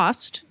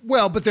tossed.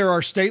 Well, but there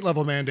are state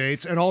level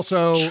mandates, and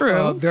also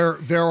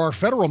there are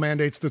federal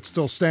mandates that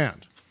still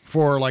stand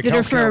for like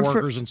healthcare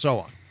workers and so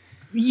on.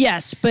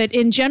 Yes, but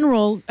in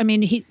general, I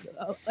mean,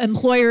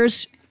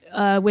 employers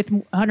with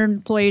 100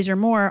 employees or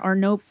more are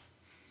no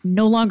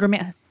longer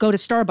go to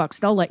Starbucks.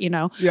 They'll let you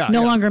know.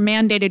 No longer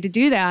mandated to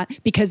do that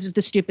because of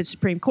the stupid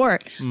Supreme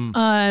Court.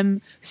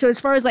 So as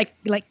far as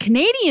like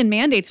Canadian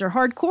mandates are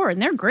hardcore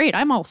and they're great.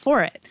 I'm all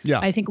for it. Yeah.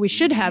 I think we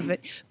should have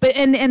it. But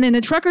and then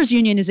the truckers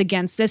union is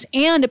against this.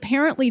 And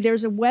apparently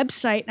there's a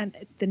website, and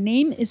the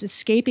name is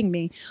escaping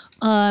me,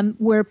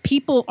 where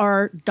people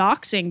are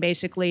doxing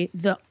basically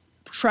the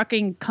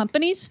trucking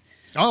companies.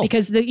 Oh.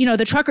 Because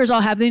the truckers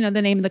all have the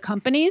name of the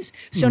companies.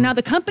 So now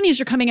the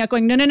companies are coming out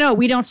going, no,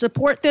 we don't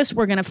support this.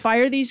 We're going to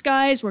fire these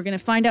guys. We're going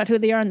to find out who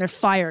they are, and they're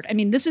fired. I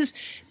mean, this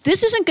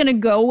isn't going to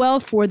go well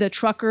for the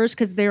truckers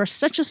because they are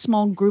such a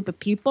small group of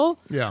people.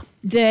 Yeah.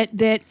 That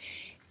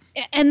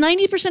and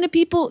 90% of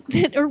people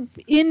that are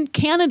in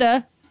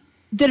Canada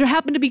that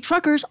happen to be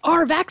truckers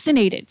are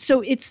vaccinated.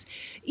 So it's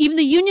even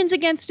the union's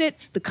against it.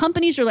 The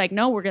companies are like,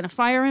 no, we're going to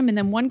fire him. And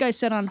then one guy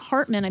said on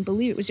Hartman, I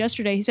believe it was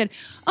yesterday, he said,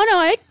 oh, no,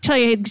 I tell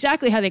you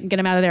exactly how they can get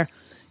him out of there.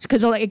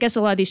 Because I guess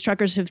a lot of these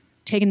truckers have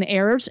taken the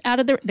air out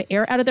of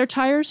their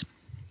tires.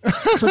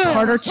 So it's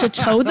harder to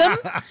tow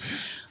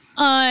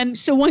them.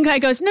 So one guy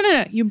goes,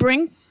 no, you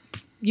bring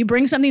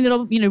something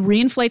that'll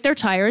reinflate their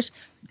tires,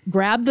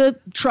 grab the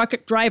truck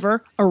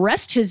driver,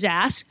 arrest his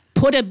ass,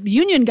 put a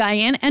union guy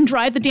in and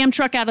drive the damn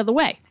truck out of the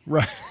way.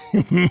 Right.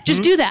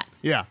 Just do that.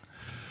 Yeah.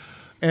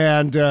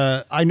 And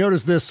I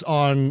noticed this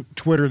on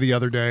Twitter the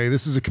other day.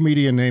 This is a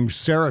comedian named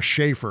Sarah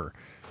Schaefer,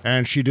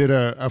 and she did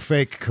a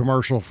fake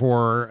commercial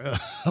for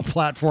a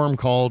platform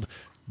called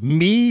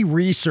Me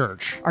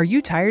Research. Are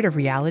you tired of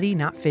reality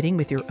not fitting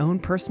with your own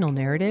personal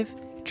narrative?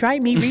 Try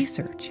Me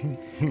Research.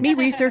 Me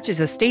Research is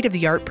a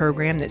state-of-the-art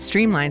program that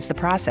streamlines the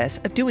process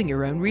of doing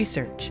your own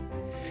research.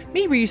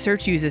 Me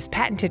Research uses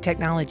patented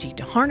technology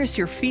to harness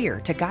your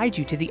fear to guide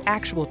you to the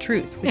actual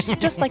truth, which is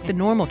just like the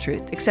normal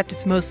truth, except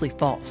it's mostly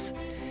false.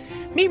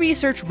 Me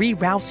Research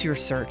reroutes your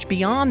search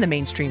beyond the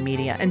mainstream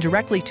media and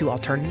directly to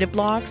alternative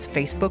blogs,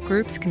 Facebook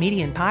groups,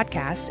 comedian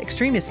podcasts,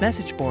 extremist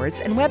message boards,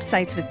 and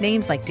websites with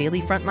names like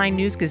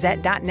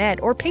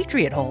dailyfrontlinenewsgazette.net or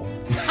Patriot Hole.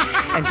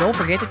 And don't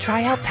forget to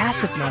try out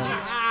Passive Mode.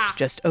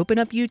 Just open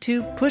up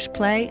YouTube, push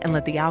play, and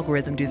let the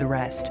algorithm do the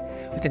rest.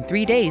 Within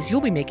 3 days,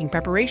 you'll be making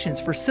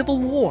preparations for civil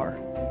war.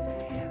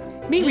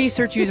 Me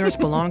Research users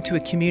belong to a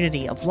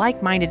community of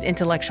like-minded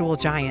intellectual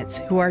giants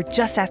who are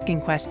just asking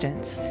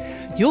questions.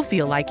 You'll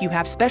feel like you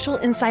have special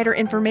insider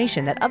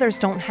information that others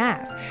don't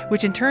have,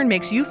 which in turn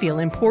makes you feel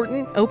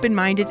important,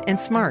 open-minded, and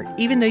smart,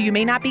 even though you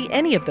may not be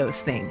any of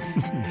those things.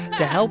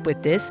 To help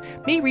with this,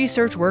 Me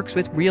Research works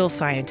with real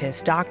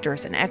scientists,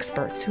 doctors, and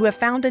experts who have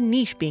found a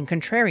niche being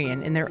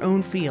contrarian in their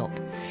own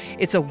field.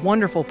 It's a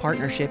wonderful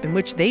partnership in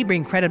which they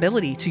bring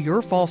credibility to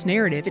your false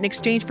narrative in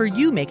exchange for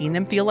you making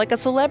them feel like a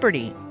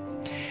celebrity.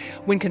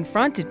 When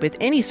confronted with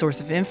any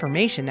source of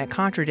information that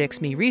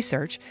contradicts Me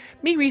Research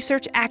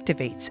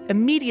activates,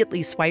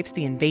 immediately swipes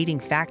the invading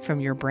fact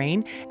from your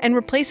brain, and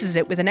replaces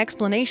it with an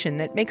explanation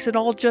that makes it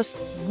all just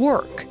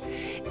work,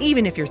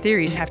 even if your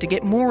theories have to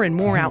get more and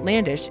more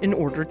outlandish in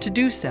order to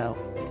do so.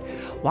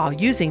 While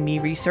using Me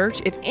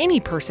Research, if any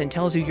person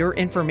tells you your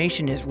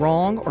information is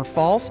wrong or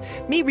false,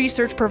 Me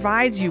Research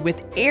provides you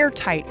with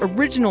airtight,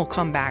 original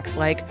comebacks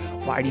like,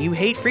 "Why do you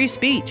hate free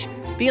speech?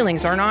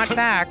 Feelings are not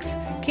facts.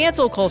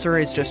 Cancel culture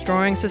is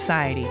destroying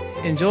society.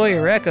 Enjoy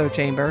your echo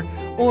chamber."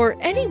 Or,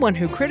 "Anyone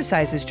who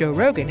criticizes Joe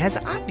Rogan has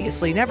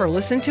obviously never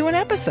listened to an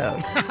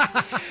episode."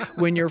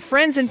 When your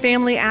friends and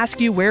family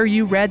ask you where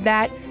you read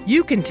that,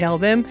 you can tell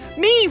them,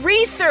 "Me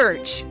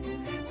Research."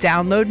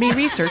 Download Me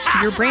Research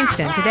to your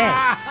brainstem today.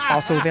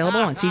 Also available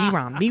on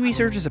CD-ROM. Me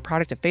Research is a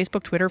product of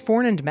Facebook, Twitter,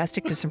 foreign and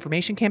domestic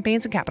disinformation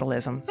campaigns, and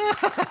capitalism.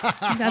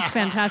 That's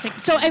fantastic.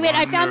 So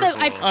I found the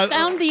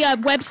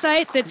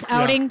website that's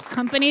outing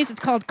companies. It's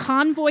called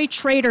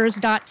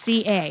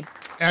convoytraders.ca.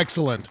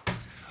 Excellent.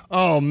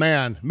 Oh,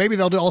 man. Maybe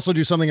they'll also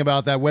do something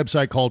about that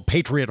website called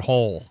Patriot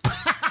Hole.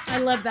 I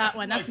love that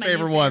one. That's my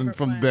favorite one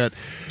from Bit.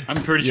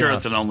 I'm pretty sure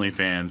it's an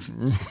OnlyFans.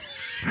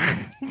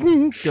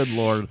 Good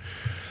Lord.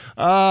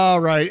 All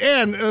right.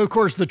 And, of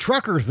course, the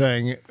trucker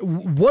thing.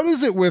 What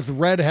is it with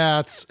red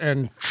hats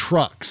and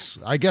trucks?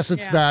 I guess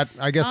it's it's a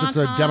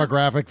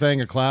demographic thing,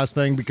 a class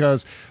thing,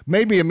 because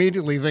made me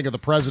immediately think of the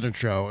President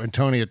Show and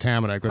Tony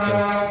Atamanuik with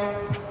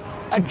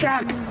a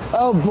truck.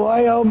 Oh,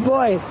 boy, oh,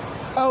 boy.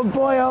 Oh,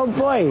 boy, oh,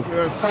 boy.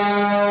 Yes. There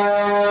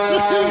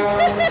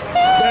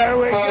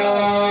we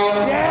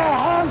go. Yeah,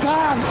 honk,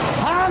 honk.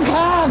 Honk,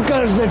 honk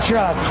goes the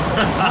truck.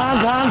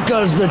 Honk, honk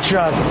goes the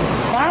truck.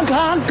 Honk,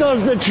 honk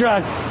goes the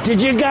truck.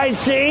 Did you guys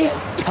see?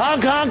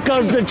 Honk, honk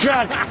goes the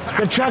truck.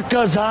 The truck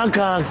goes honk,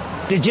 honk.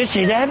 Did you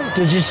see that?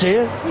 Did you see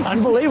it?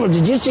 Unbelievable.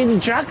 Did you see the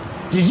truck?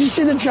 Did you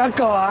see the truck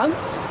go honk?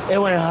 It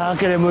went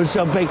honk and it moved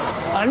so big.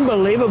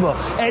 Unbelievable.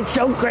 It's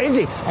so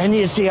crazy. And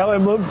you see how it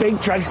moved,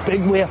 big trucks,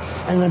 big wheel,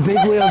 and the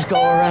big wheels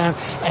go around.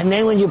 And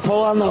then when you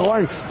pull on the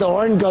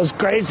horn goes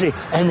crazy.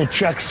 And the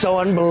truck's so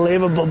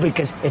unbelievable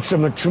because it's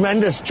a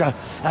tremendous truck.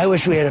 I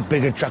wish we had a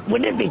bigger truck.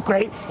 Wouldn't it be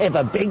great if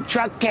a big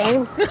truck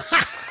came?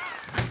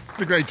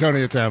 The great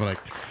Tony Atamanuik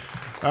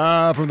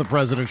from the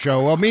President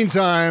Show. Well,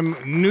 meantime,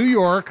 New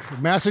York,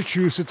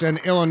 Massachusetts, and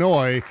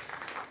Illinois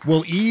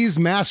will ease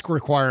mask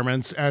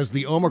requirements as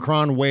the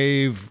Omicron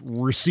wave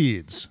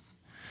recedes.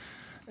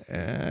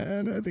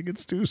 And I think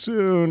it's too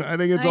soon. I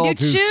think it's all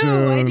too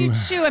soon. I do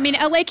too. I mean,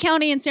 LA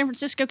County and San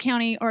Francisco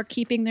County are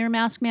keeping their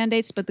mask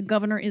mandates, but the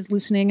governor is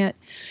loosening it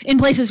in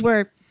places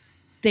where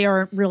they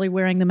are really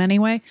wearing them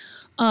anyway.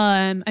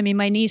 I mean,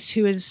 my niece,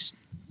 who is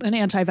an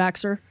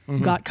anti-vaxxer,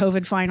 got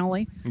COVID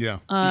finally. Yeah.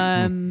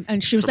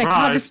 And she was like,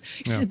 "God, this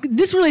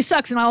really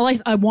sucks." And all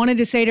I wanted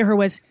to say to her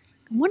was,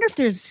 "I wonder if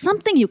there's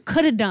something you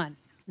could have done."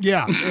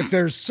 Yeah, if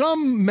there's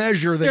some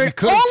measure that you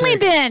could have have only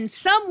taken. been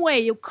some way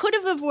you could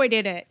have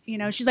avoided it. You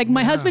know, she's like,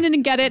 my husband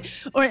didn't get it,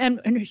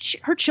 and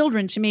her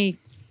children. To me,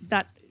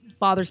 that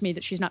bothers me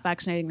that she's not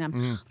vaccinating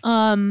them.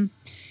 And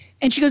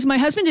she goes, my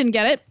husband didn't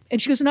get it, and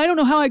she goes, and I don't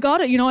know how I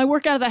got it. You know, I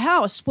work out of the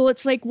house. Well,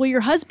 it's like, well,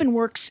 your husband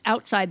works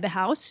outside the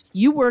house.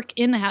 You work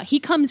in the house. He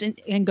comes in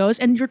and goes,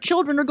 and your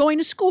children are going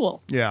to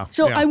school. Yeah.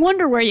 So I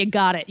wonder where you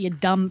got it, you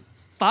dumb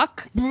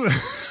fuck.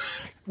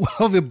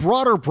 Well, the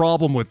broader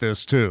problem with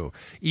this, too,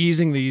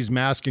 easing these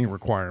masking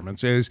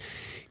requirements, is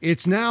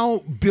it's now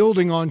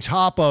building on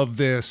top of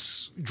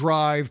this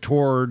drive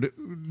toward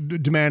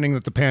demanding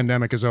that the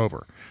pandemic is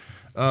over,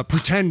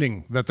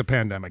 pretending that the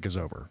pandemic is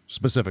over,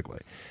 specifically.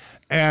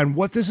 And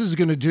what this is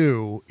going to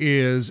do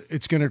is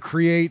it's going to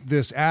create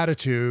this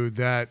attitude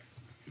that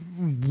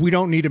we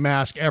don't need a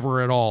mask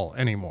ever at all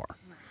anymore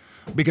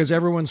because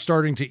everyone's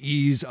starting to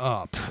ease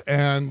up.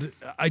 And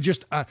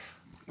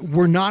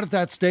we're not at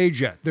that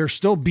stage yet. There's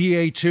still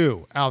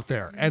BA2 out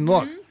there. And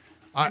look,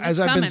 as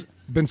I've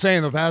been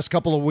saying the past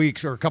couple of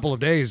weeks or a couple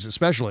of days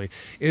especially,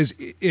 is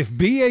if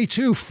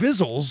BA2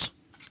 fizzles,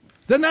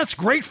 then that's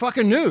great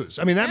fucking news.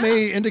 I mean, that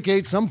may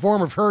indicate some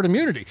form of herd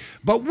immunity,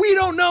 but we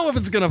don't know if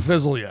it's going to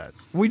fizzle yet.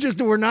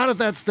 We're not at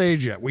that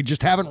stage yet. We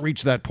just haven't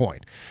reached that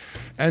point.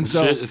 And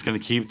so shit is going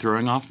to keep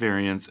throwing off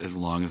variants as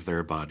long as there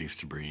are bodies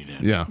to breed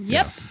in. Yeah.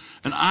 Yep.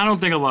 And I don't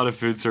think a lot of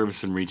food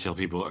service and retail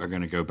people are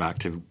going to go back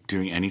to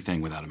doing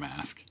anything without a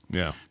mask.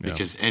 Yeah.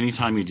 Because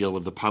anytime you deal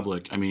with the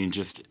public, I mean,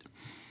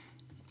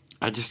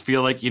 I just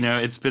feel like,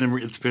 it's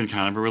been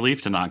kind of a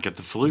relief to not get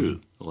the flu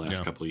the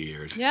last couple of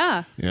years.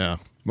 Yeah. Yeah.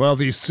 Well,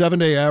 the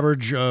 7-day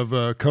average of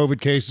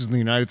COVID cases in the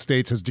United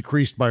States has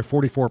decreased by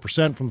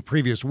 44% from the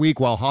previous week,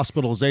 while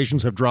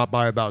hospitalizations have dropped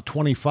by about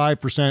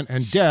 25%,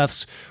 and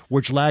deaths,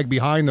 which lag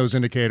behind those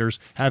indicators,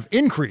 have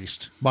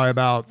increased by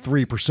about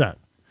 3%.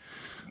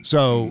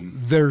 So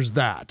there's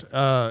that.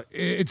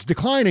 It's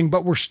declining,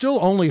 but we're still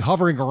only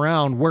hovering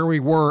around where we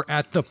were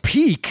at the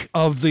peak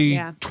of the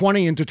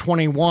 20 into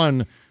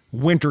 21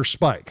 winter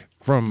spike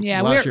from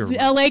last year.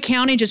 LA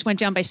County just went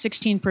down by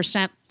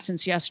 16%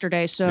 since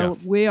yesterday, so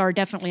we are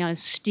definitely on a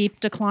steep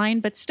decline,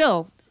 but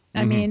still,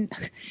 I mean,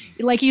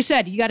 like you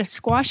said, you got to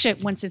squash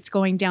it once it's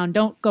going down.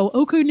 Don't go,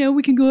 okay, now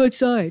we can go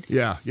outside.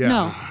 Yeah.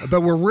 No.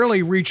 But we're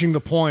really reaching the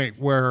point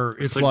where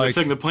it's like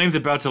the plane's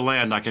about to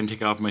land, I can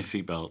take off my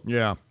seatbelt.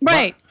 Yeah.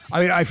 Right. But,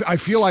 I mean, I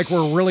feel like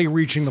we're really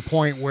reaching the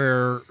point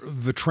where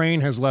the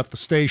train has left the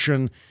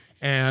station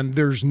and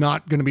there's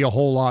not going to be a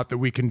whole lot that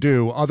we can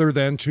do other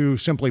than to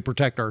simply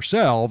protect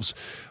ourselves.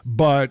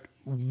 But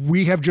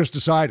we have just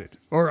decided,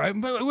 or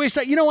we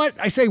say, you know what?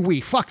 I say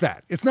we. Fuck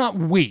that. It's not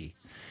we.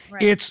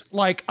 Right. It's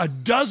like a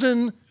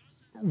dozen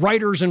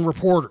writers and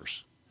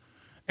reporters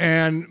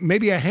and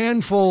maybe a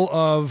handful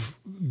of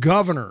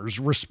governors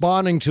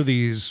responding to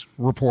these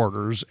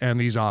reporters and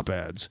these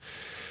op-eds,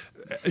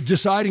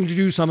 deciding to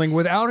do something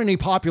without any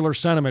popular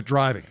sentiment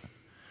driving it.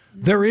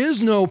 There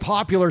is no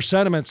popular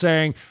sentiment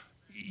saying,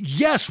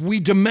 yes,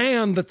 we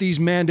demand that these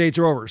mandates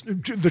are over.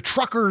 The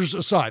truckers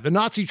aside, the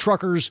Nazi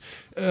truckers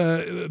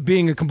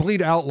being a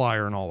complete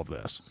outlier in all of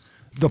this.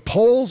 The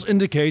polls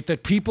indicate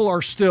that people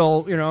are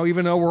still,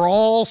 even though we're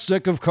all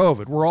sick of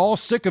COVID, we're all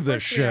sick of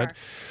this shit,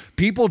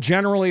 people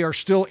generally are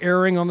still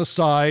erring on the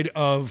side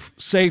of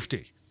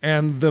safety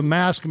and the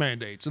mask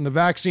mandates and the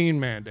vaccine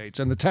mandates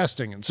and the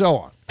testing and so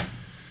on.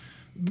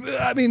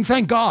 I mean,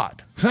 thank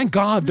God. Thank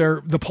God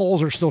the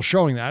polls are still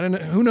showing that. And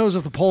who knows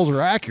if the polls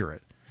are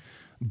accurate.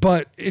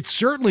 But it's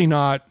certainly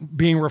not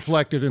being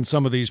reflected in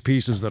some of these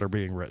pieces that are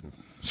being written.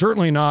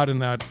 Certainly not in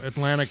that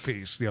Atlantic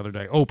piece the other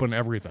day, Open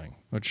Everything,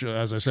 which,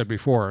 as I said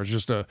before, is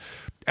just a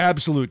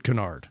absolute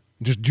canard.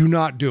 Just do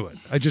not do it.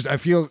 I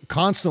feel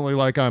constantly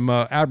like I'm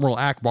Admiral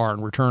Akbar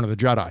in Return of the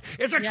Jedi.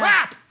 It's a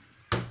trap!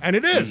 And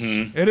it is.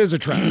 Mm-hmm. It is a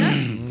trap.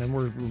 And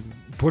we're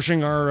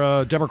pushing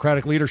our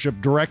Democratic leadership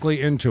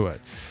directly into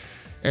it.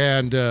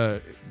 And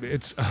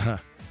it's... I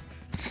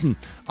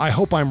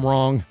hope I'm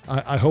wrong.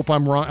 I hope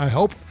I'm wrong.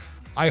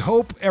 I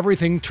hope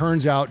everything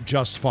turns out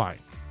just fine.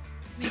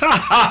 Have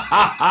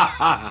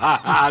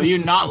you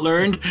not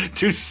learned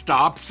to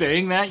stop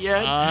saying that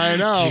yet? I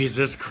know.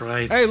 Jesus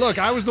Christ. Hey, look,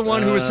 I was the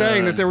one who was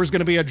saying that there was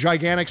going to be a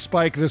gigantic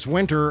spike this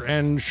winter,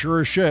 and sure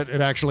as shit, it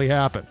actually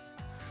happened.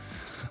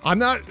 I'm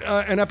not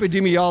an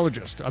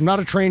epidemiologist. I'm not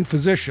a trained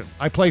physician.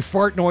 I play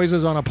fart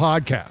noises on a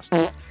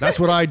podcast. That's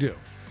what I do.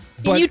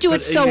 But you do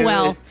it so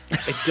well.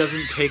 It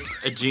doesn't take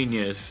a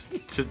genius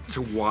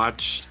to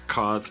watch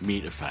cause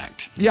meat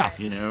effect. Yeah.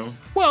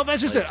 Well,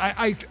 that's just it.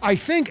 I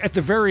think at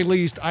the very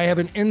least I have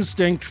an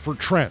instinct for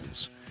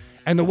trends.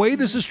 And the way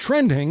this is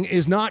trending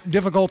is not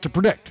difficult to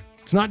predict.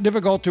 It's not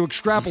difficult to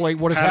extrapolate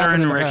what has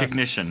happened in the past. Pattern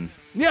recognition.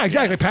 Yeah,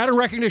 exactly. Yeah. Pattern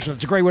recognition.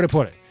 That's a great way to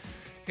put it.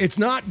 It's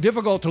not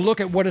difficult to look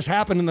at what has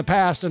happened in the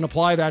past and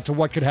apply that to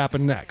what could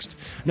happen next.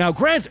 Now,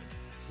 granted,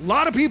 a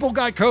lot of people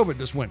got COVID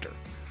this winter.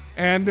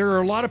 And there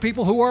are a lot of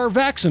people who are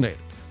vaccinated.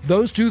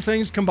 Those two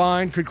things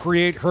combined could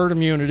create herd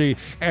immunity,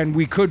 and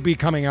we could be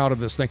coming out of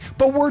this thing.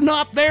 But we're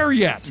not there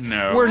yet.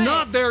 No. We're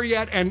not there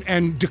yet,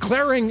 and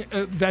declaring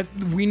that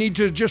we need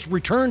to just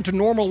return to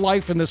normal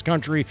life in this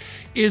country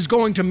is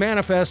going to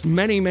manifest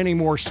many, many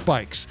more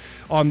spikes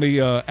on the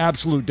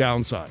absolute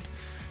downside.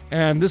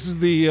 And this is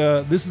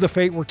the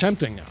fate we're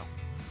tempting now.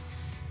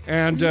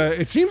 And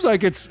it seems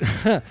like it's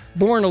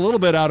born a little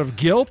bit out of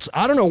guilt.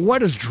 I don't know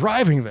what is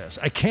driving this.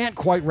 I can't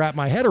quite wrap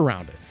my head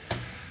around it.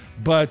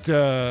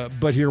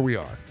 But here we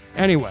are.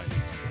 Anyway,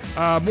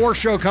 more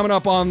show coming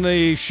up on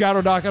the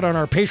Shadow Docket on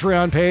our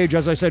Patreon page.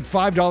 As I said,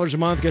 $5 a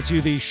month gets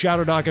you the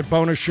Shadow Docket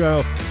bonus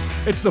show.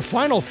 It's the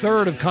final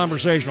third of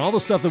conversation. All the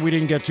stuff that we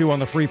didn't get to on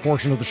the free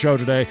portion of the show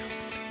today,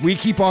 we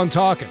keep on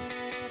talking.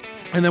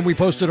 And then we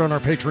post it on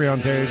our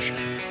Patreon page,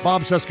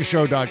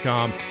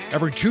 bobcescashow.com,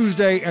 every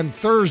Tuesday and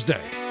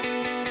Thursday.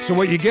 So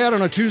what you get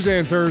on a Tuesday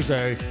and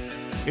Thursday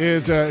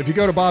is if you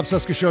go to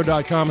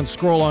bobcescashow.com and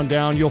scroll on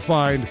down, you'll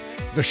find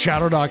the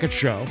Shadow Docket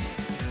Show.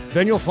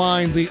 Then you'll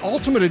find the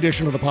Ultimate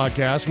Edition of the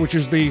podcast, which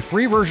is the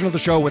free version of the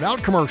show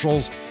without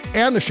commercials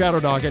and the Shadow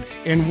Docket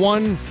in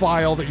one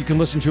file that you can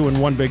listen to in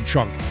one big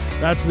chunk.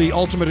 That's the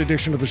Ultimate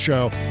Edition of the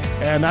show,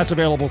 and that's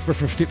available for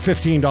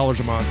 $15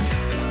 a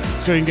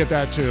month. So you can get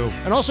that too.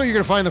 And also you're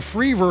going to find the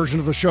free version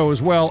of the show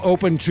as well,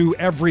 open to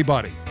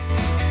everybody.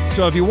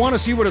 So if you want to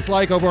see what it's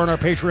like over on our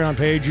Patreon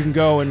page, you can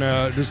go and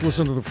just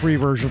listen to the free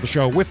version of the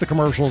show with the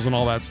commercials and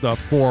all that stuff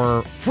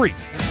for free.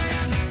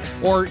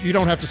 Or you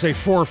don't have to say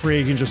for free,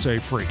 you can just say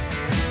free.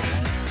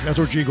 That's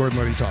what G. Gordon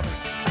Liddy taught me.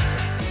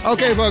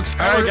 Okay, folks.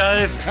 All right,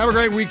 guys. Have a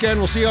great weekend.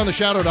 We'll see you on the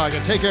Shadow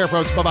Docket. Take care,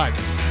 folks. Bye-bye.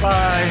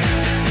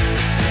 Bye.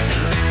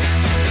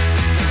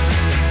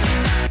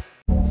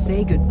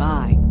 Say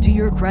goodbye to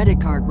your credit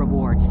card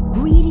rewards.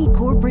 Greedy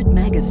corporate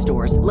mega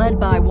stores, led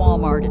by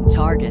Walmart and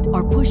Target,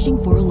 are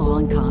pushing for a law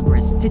in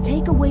Congress to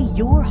take away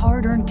your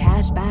hard-earned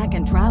cash back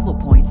and travel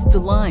points to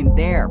line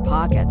their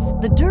pockets.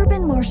 The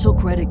Durbin-Marshall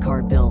credit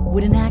card bill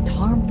would enact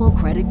harmful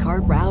credit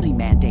card routing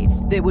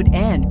mandates that would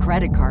end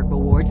credit card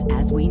rewards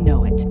as we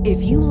know it.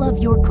 If you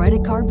love your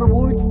credit card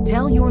rewards,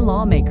 tell your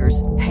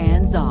lawmakers,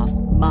 hands off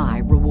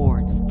my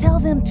rewards. Tell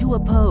them to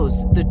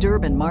oppose the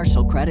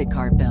Durbin-Marshall credit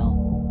card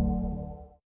bill.